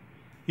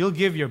 You'll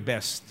give your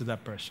best to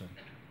that person.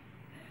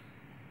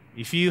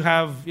 If you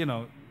have,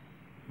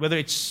 whether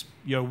it's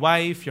your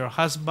wife, your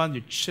husband,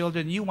 your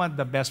children, you want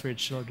the best for your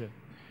children.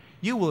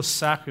 You will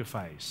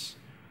sacrifice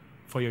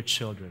for your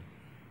children.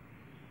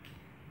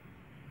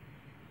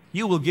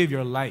 You will give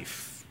your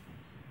life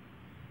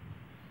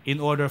in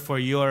order for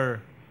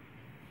your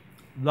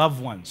loved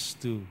ones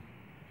to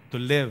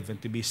live and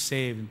to be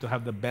saved and to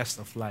have the best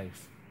of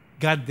life.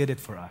 God did it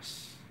for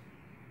us.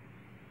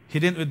 He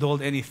didn't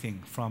withhold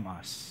anything from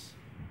us,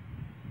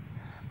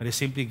 but he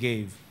simply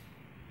gave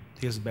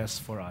his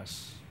best for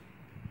us.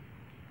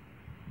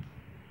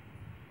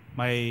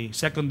 My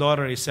second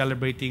daughter is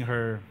celebrating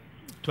her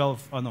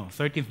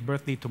 13th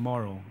birthday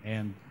tomorrow,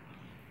 and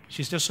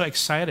she's just so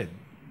excited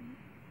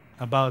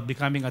about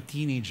becoming a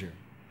teenager.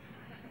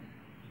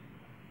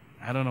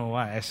 I don't know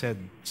why. I said,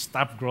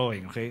 stop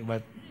growing, okay?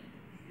 But,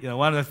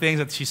 one of the things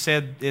that she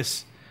said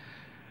is,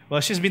 Well,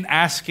 she's been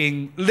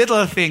asking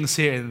little things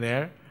here and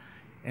there.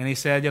 And he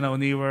said, when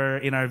we were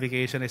in our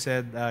vacation, I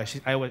said,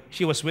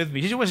 she was with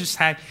me. She was just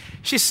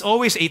she's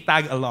always a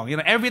tag along.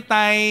 Every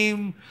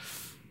time,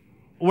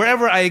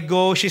 wherever I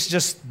go, she's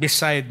just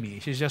beside me.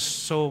 She's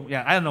just so,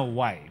 I don't know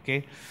why,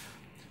 okay?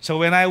 So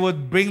when I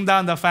would bring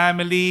down the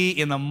family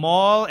in a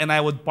mall and I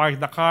would park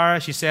the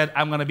car, she said,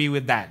 I'm going to be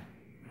with Dad,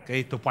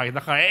 okay, to park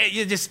the car.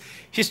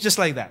 She's just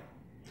like that.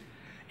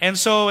 And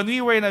so when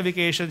we were in a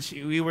vacation,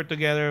 we were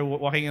together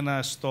walking in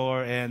a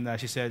store, and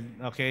she said,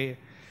 okay,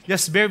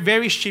 just very,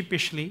 very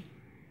sheepishly,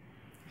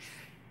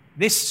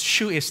 this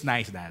shoe is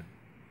nice, Dad.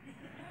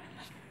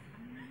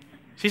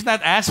 She's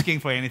not asking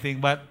for anything,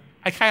 but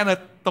I kind of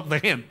took the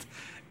hint.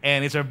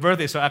 And it's her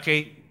birthday, so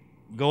okay,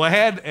 go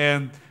ahead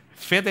and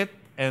fit it,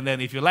 and then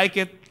if you like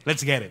it,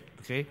 let's get it,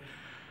 okay?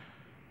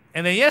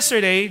 And then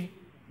yesterday,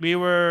 we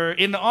were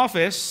in the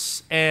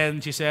office,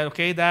 and she said,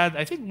 okay, Dad,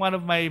 I think one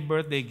of my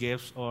birthday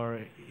gifts, or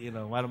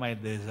one of my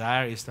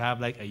desires is to have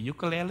like a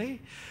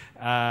ukulele.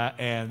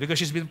 And because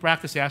she's been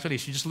practicing, actually,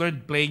 she just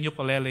learned playing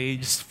ukulele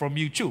just from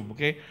YouTube,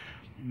 okay?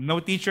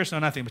 No teachers, no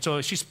nothing.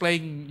 So she's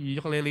playing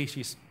ukulele.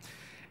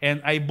 And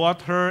I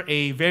bought her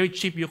a very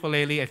cheap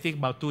ukulele, I think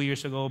about 2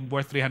 years ago,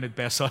 worth 300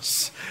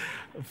 pesos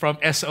from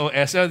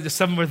SOS, just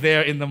somewhere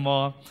there in the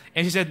mall.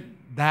 And she said,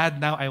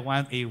 Dad, now I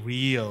want a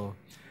real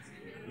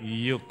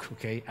uke,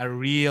 okay? A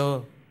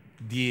real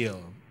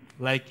deal.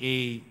 Like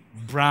a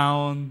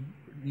brown,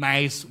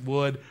 nice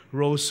wood,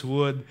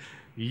 rosewood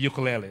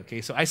ukulele,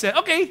 okay? So I said,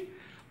 okay,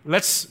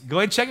 let's go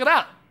and check it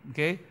out,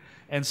 okay?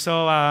 And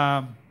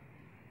so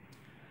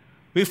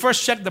we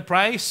first checked the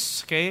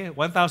price, okay,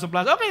 1,000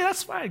 plus. Okay,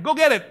 that's fine. Go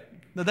get it.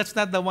 No, that's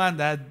not the one,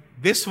 Dad.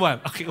 This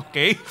one.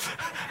 Okay.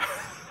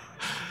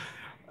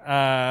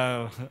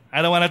 I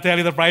don't want to tell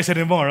you the price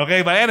anymore,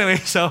 okay? But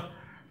anyway,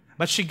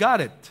 but she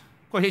got it.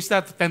 Of course, it's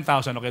not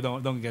 10,000, okay?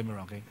 Don't get me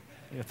wrong, okay?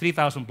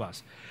 3,000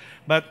 plus.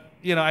 But,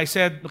 I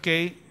said,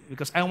 okay,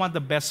 because I want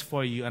the best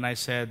for you, and I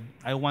said,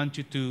 I want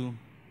you to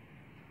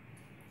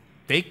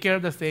take care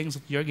of the things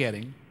that you're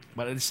getting,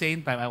 but at the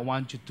same time, I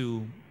want you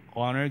to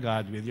honor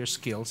God with your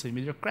skills and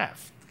with your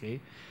craft, okay?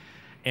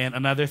 And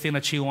another thing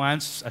that she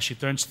wants, as she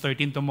turns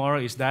 13 tomorrow,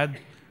 is, Dad,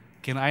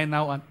 can I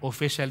now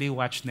officially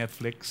watch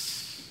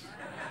Netflix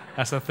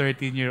as a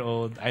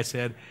 13-year-old? I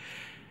said,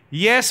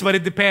 yes, but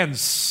it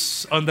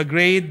depends on the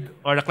grade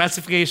or the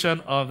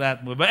classification of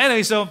that movie. But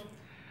anyway, so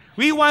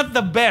we want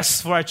the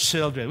best for our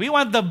children. We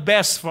want the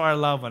best for our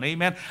loved one,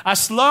 amen?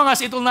 As long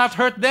as it will not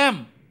hurt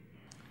them.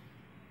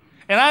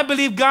 And I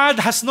believe God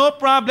has no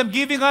problem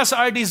giving us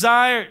our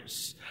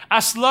desires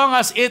as long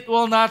as it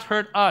will not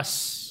hurt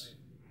us.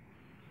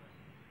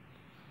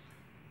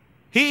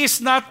 He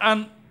is not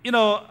an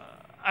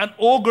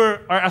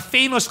ogre or a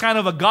Thanos kind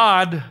of a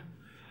God,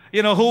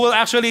 who will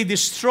actually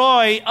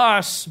destroy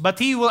us, but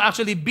He will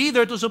actually be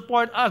there to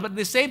support us. But at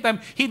the same time,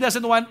 He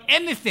doesn't want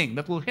anything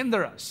that will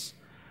hinder us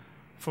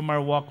from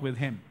our walk with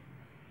Him.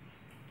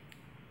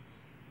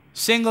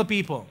 Single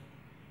people,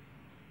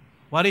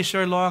 what is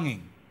your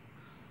longing?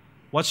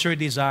 What's your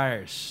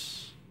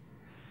desires?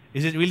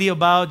 Is it really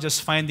about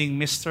just finding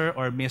Mr.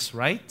 or Miss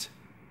Right?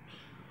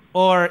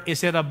 Or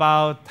is it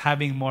about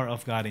having more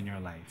of God in your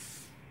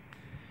life?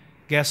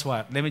 Guess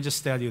what? Let me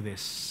just tell you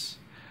this.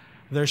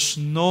 There's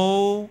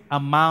no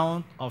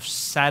amount of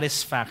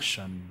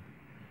satisfaction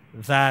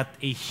that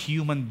a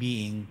human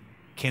being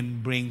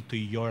can bring to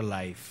your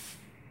life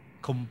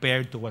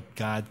compared to what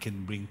God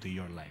can bring to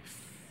your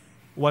life.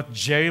 What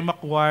Jerry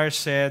Maguire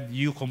said,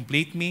 you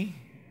complete me,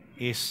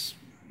 is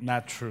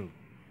not true.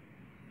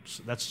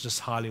 So that's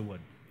just Hollywood.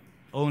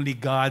 Only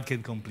God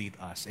can complete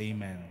us.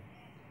 Amen.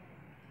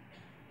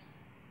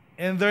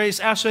 And there is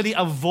actually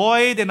a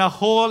void and a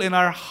hole in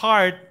our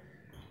heart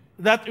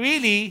that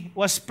really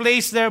was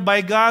placed there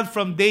by God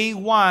from day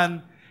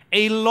one,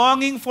 a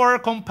longing for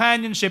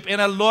companionship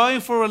and a longing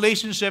for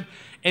relationship,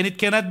 and it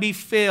cannot be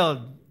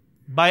filled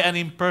by an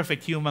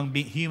imperfect human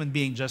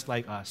being just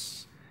like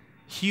us.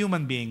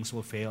 Human beings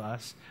will fail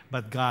us,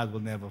 but God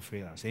will never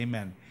fail us.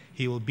 Amen.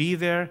 He will be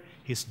there.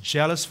 He's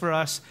jealous for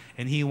us,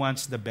 and He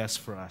wants the best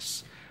for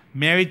us.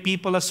 Married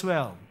people as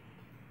well.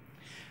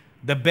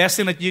 The best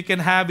thing that you can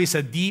have is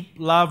a deep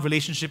love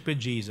relationship with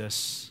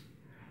Jesus.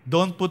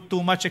 Don't put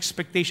too much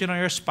expectation on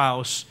your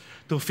spouse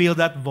to fill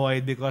that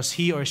void, because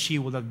he or she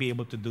will not be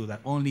able to do that.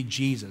 Only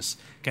Jesus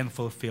can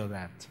fulfill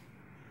that.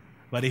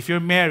 But if you're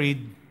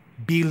married,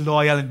 be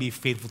loyal and be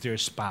faithful to your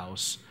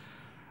spouse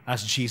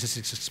as Jesus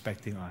is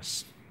expecting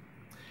us.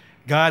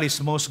 God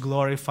is most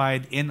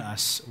glorified in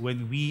us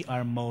when we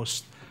are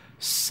most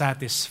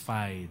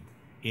satisfied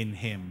in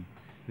Him.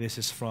 This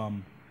is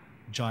from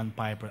John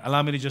Piper.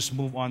 Allow me to just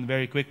move on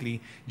very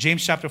quickly.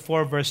 James chapter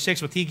 4, verse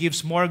 6, but He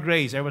gives more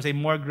grace. Everyone say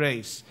more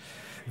grace.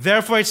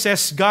 Therefore it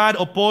says, God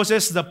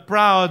opposes the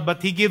proud,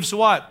 but He gives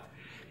what?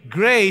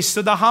 Grace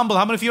to the humble.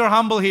 How many of you are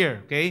humble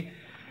here? Okay.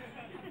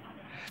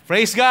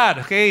 Praise God.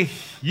 Okay.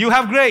 You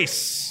have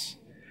grace.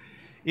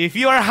 If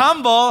you are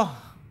humble,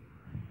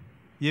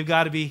 you've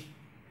got to be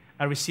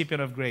a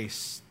recipient of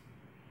grace.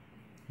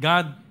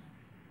 God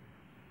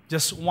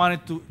just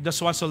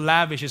wants to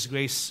lavish His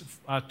grace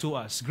to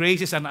us.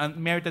 Grace is an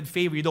unmerited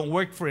favor. You don't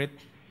work for it.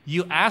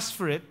 You ask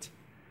for it,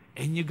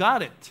 and you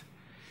got it.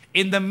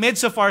 In the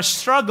midst of our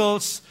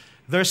struggles,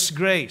 there's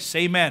grace.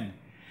 Amen.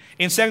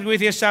 In 2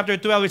 Corinthians chapter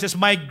 12, it says,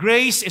 "My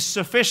grace is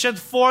sufficient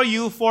for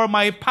you, for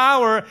my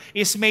power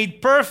is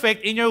made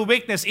perfect in your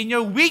weakness." In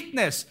your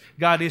weakness,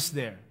 God is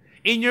there.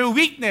 In your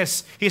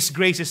weakness, His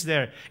grace is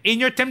there. In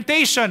your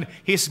temptation,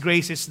 His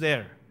grace is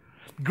there.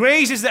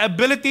 Grace is the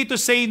ability to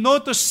say no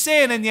to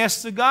sin and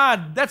yes to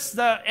God. That's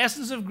the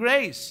essence of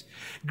grace.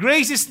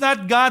 Grace is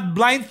not God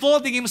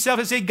blindfolding Himself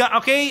and saying, "God,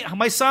 okay,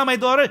 my son, my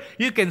daughter,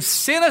 you can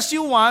sin as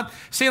you want,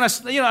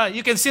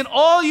 you can sin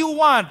all you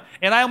want,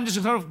 and I'm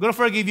just going to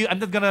forgive you. I'm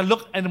not going to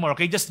look anymore.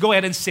 Okay, just go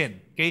ahead and sin.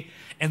 Okay,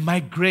 and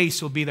my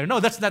grace will be there." No,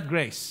 that's not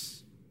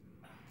grace.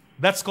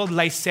 That's called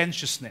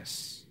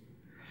licentiousness.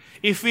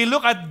 If we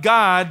look at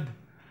God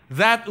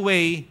that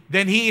way,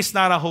 then He is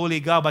not a holy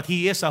God, but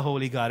He is a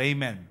holy God.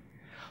 Amen.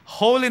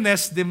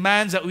 Holiness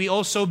demands that we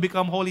also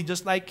become holy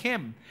just like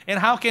Him. And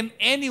how can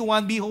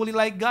anyone be holy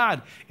like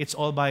God? It's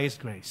all by His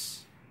grace.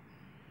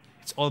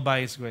 It's all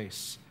by His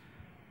grace.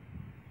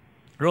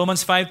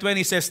 Romans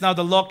 5:20 says, "Now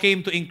the law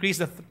came to increase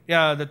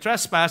the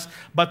trespass,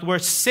 but where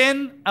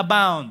sin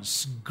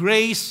abounds,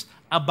 grace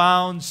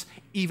abounds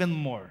even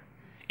more."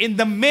 In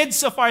the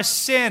midst of our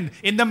sin,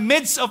 in the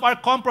midst of our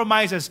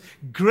compromises,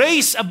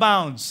 grace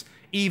abounds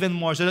even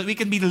more, so that we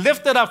can be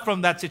lifted up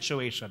from that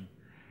situation.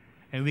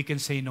 And we can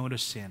say no to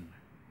sin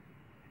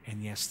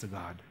and yes to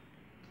God.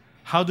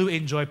 How do we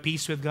enjoy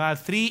peace with God?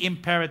 3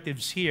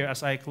 imperatives here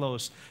as I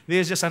close.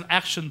 This is just an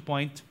action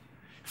point.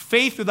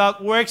 Faith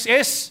without works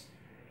is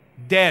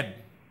dead.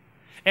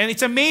 And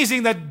it's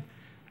amazing that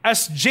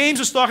as James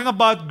was talking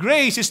about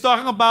grace, he's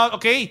talking about,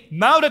 okay,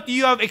 now that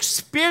you have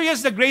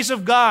experienced the grace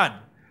of God,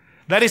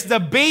 that is the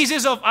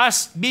basis of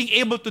us being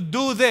able to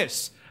do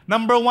this.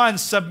 Number 1,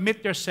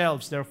 submit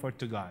yourselves, therefore,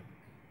 to God.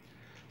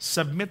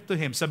 Submit to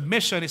Him.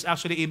 Submission is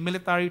actually a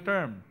military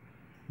term,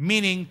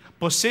 meaning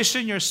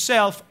position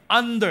yourself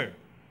under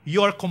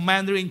your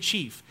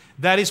commander-in-chief.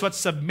 That is what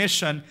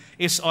submission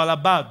is all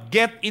about.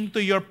 Get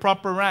into your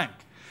proper rank.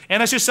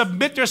 And as you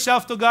submit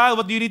yourself to God,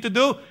 what do you need to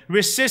do?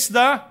 Resist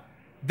the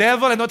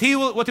devil, and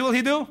what will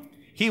he do?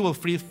 He will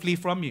flee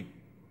from you.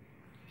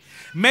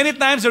 Many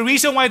times the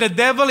reason why the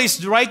devil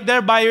is right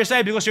there by your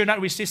side because you're not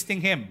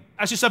resisting him.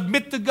 As you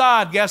submit to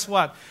God, guess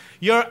what?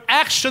 Your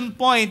action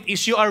point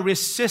is you are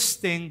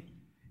resisting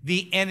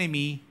the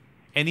enemy,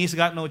 and he's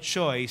got no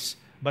choice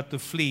but to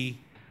flee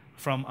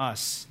from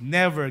us.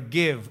 Never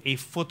give a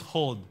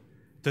foothold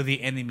to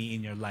the enemy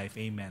in your life.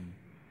 Amen.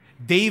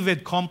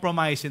 David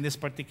compromised in this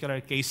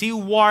particular case. He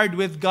warred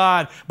with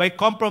God by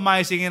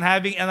compromising and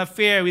having an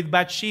affair with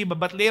Bathsheba.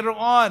 But later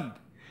on,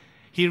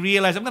 he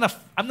realized,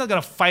 I'm not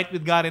going to fight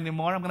with God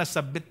anymore. I'm going to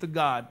submit to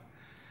God.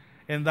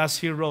 And thus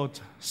he wrote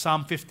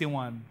Psalm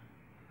 51.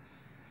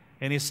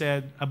 And he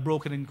said, "A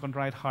broken and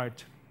contrite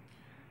heart,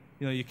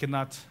 you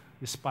cannot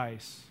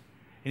despise."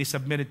 And he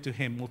submitted to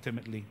Him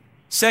ultimately.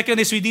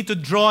 Second is we need to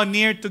draw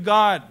near to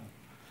God.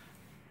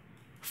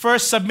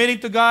 First, submitting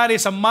to God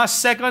is a must.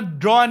 Second,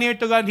 draw near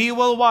to God. He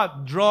will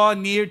what? Draw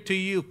near to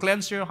you.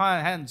 Cleanse your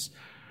hands,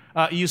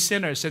 you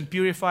sinners, and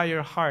purify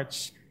your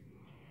hearts,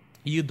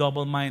 you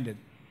double-minded.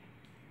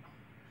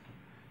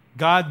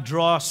 God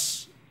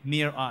draws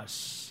near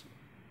us,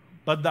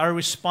 but our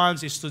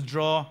response is to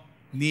draw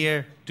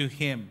near to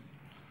Him.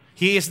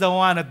 He is the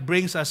one that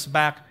brings us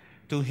back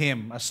to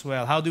Him as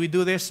well. How do we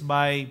do this?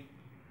 By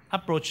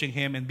approaching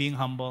Him and being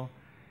humble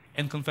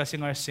and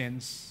confessing our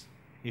sins.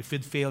 If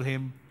we'd fail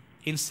Him,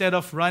 instead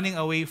of running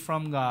away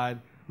from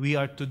God, we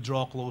are to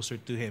draw closer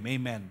to Him.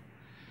 Amen.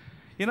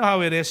 You know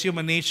how it is?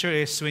 Human nature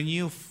is when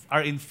you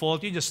are in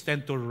fault, you just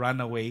tend to run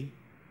away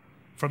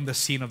from the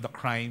scene of the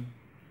crime.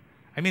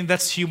 I mean,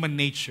 that's human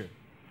nature.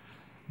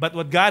 But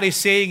what God is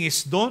saying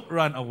is don't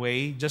run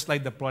away, just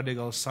like the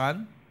prodigal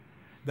son.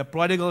 The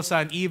prodigal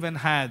son even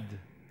had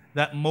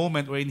that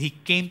moment wherein he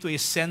came to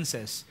his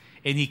senses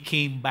and he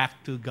came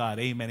back to God.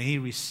 Amen. And he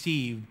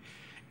received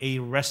a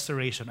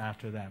restoration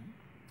after that.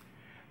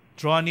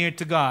 Draw near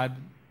to God,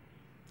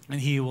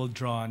 and He will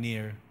draw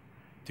near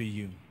to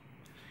you.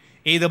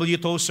 A.W.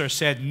 Tozer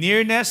said,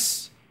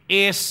 "Nearness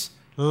is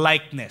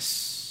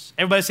likeness."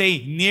 Everybody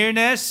say,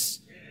 nearness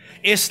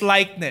is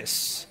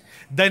likeness.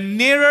 The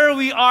nearer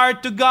we are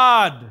to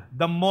God,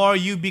 the more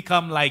you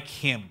become like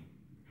Him.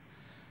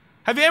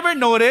 Have you ever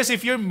noticed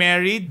if you're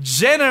married,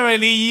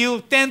 generally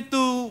you tend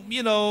to,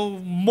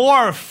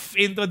 morph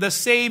into the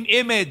same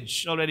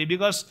image already,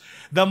 because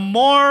the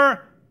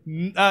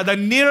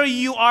nearer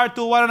you are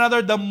to one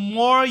another, the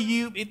more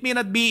it may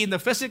not be in the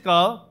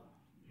physical,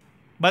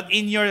 but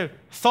in your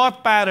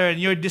thought pattern,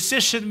 your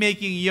decision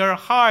making, your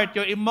heart,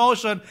 your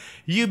emotion,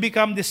 you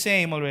become the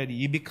same already.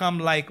 You become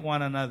like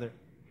one another.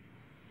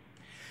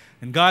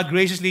 And God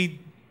graciously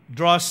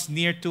draws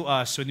near to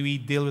us when we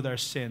deal with our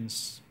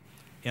sins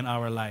in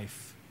our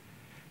life.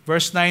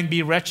 Verse 9,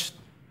 "Be wretched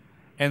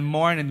and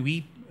mourn and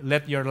weep.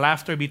 Let your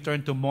laughter be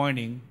turned to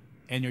mourning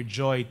and your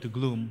joy to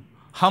gloom.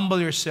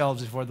 Humble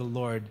yourselves before the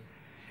Lord,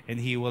 and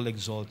He will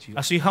exalt you.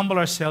 As we humble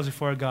ourselves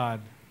before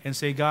God and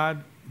say,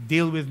 God,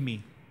 deal with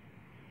me.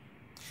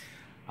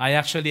 I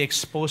actually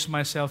expose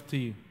myself to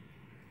you.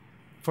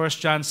 1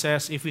 John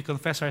says, if we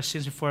confess our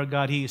sins before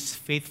God, He is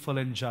faithful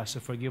and just to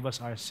forgive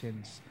us our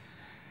sins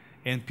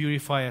and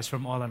purify us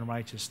from all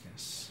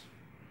unrighteousness.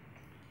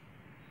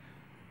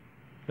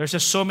 There's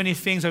just so many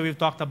things that we've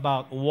talked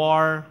about.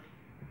 War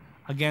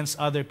against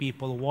other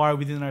people, war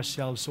within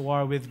ourselves,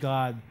 war with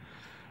God.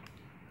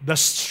 The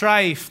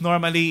strife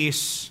normally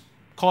is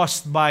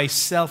caused by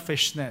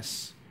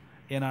selfishness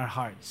in our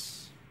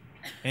hearts.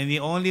 And the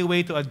only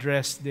way to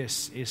address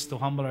this is to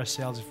humble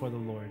ourselves before the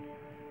Lord,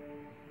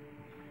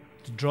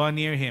 to draw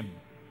near Him,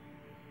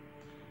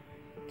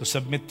 to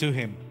submit to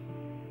Him.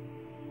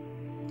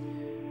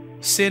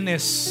 Sin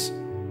is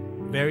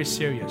very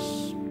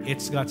serious.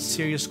 It's got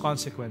serious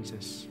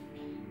consequences.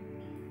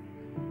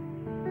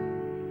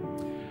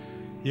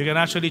 You can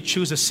actually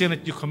choose a sin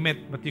that you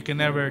commit, but you can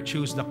never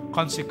choose the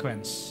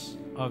consequence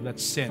of that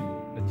sin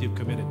that you've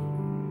committed.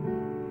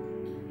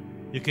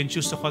 You can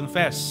choose to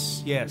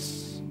confess,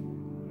 yes,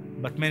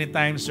 but many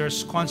times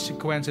there's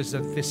consequences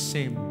that this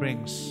sin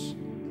brings.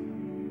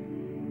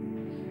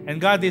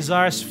 And God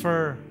desires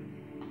for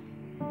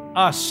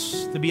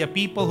us to be a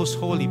people who's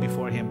holy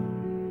before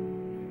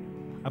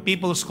Him, a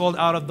people who's called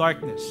out of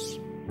darkness,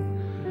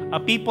 a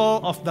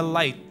people of the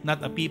light,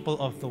 not a people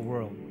of the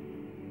world.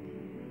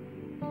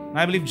 And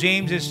I believe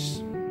James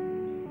is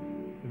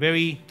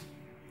very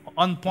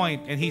on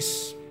point, and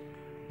he's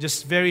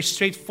just very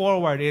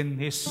straightforward in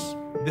his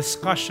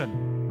discussion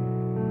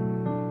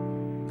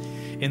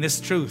in this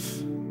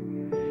truth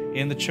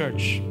in the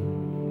church.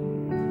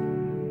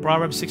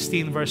 Proverbs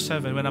 16 verse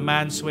 7, when a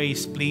man's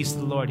ways please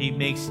the Lord, He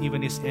makes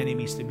even his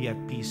enemies to be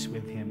at peace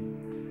with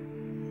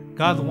him.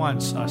 God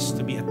wants us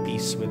to be at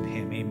peace with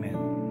Him.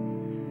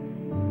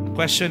 Amen. The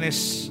question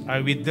is,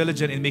 are we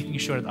diligent in making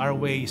sure that our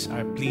ways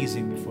are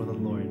pleasing before the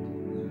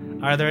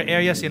Lord? Are there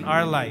areas in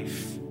our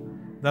life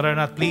that are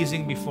not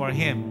pleasing before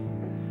Him?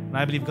 And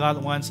I believe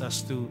God wants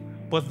us to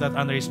put that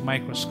under His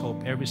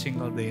microscope every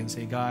single day and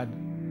say, God,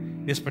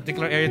 this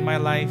particular area in my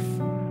life,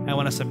 I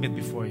want to submit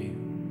before You.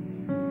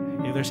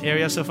 If there's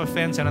areas of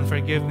offense and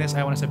unforgiveness,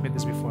 I want to submit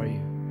this before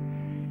You.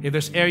 If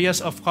there's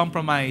areas of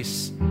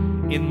compromise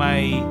in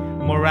my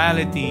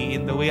morality,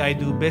 in the way I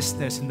do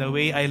business, in the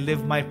way I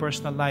live my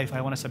personal life,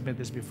 I want to submit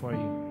this before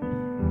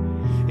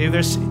You. If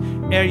there's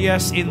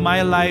areas in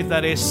my life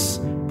that is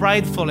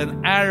prideful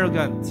and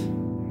arrogant,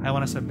 I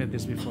want to submit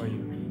this before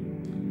You.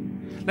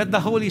 Let the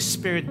Holy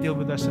Spirit deal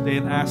with us today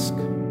and ask.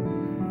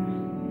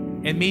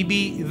 And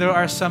maybe there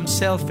are some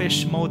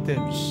selfish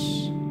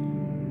motives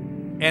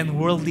and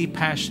worldly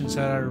passions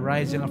that are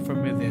rising up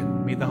from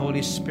within. May the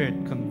Holy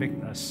Spirit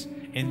convict us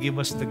and give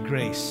us the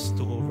grace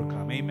to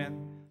overcome.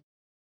 Amen.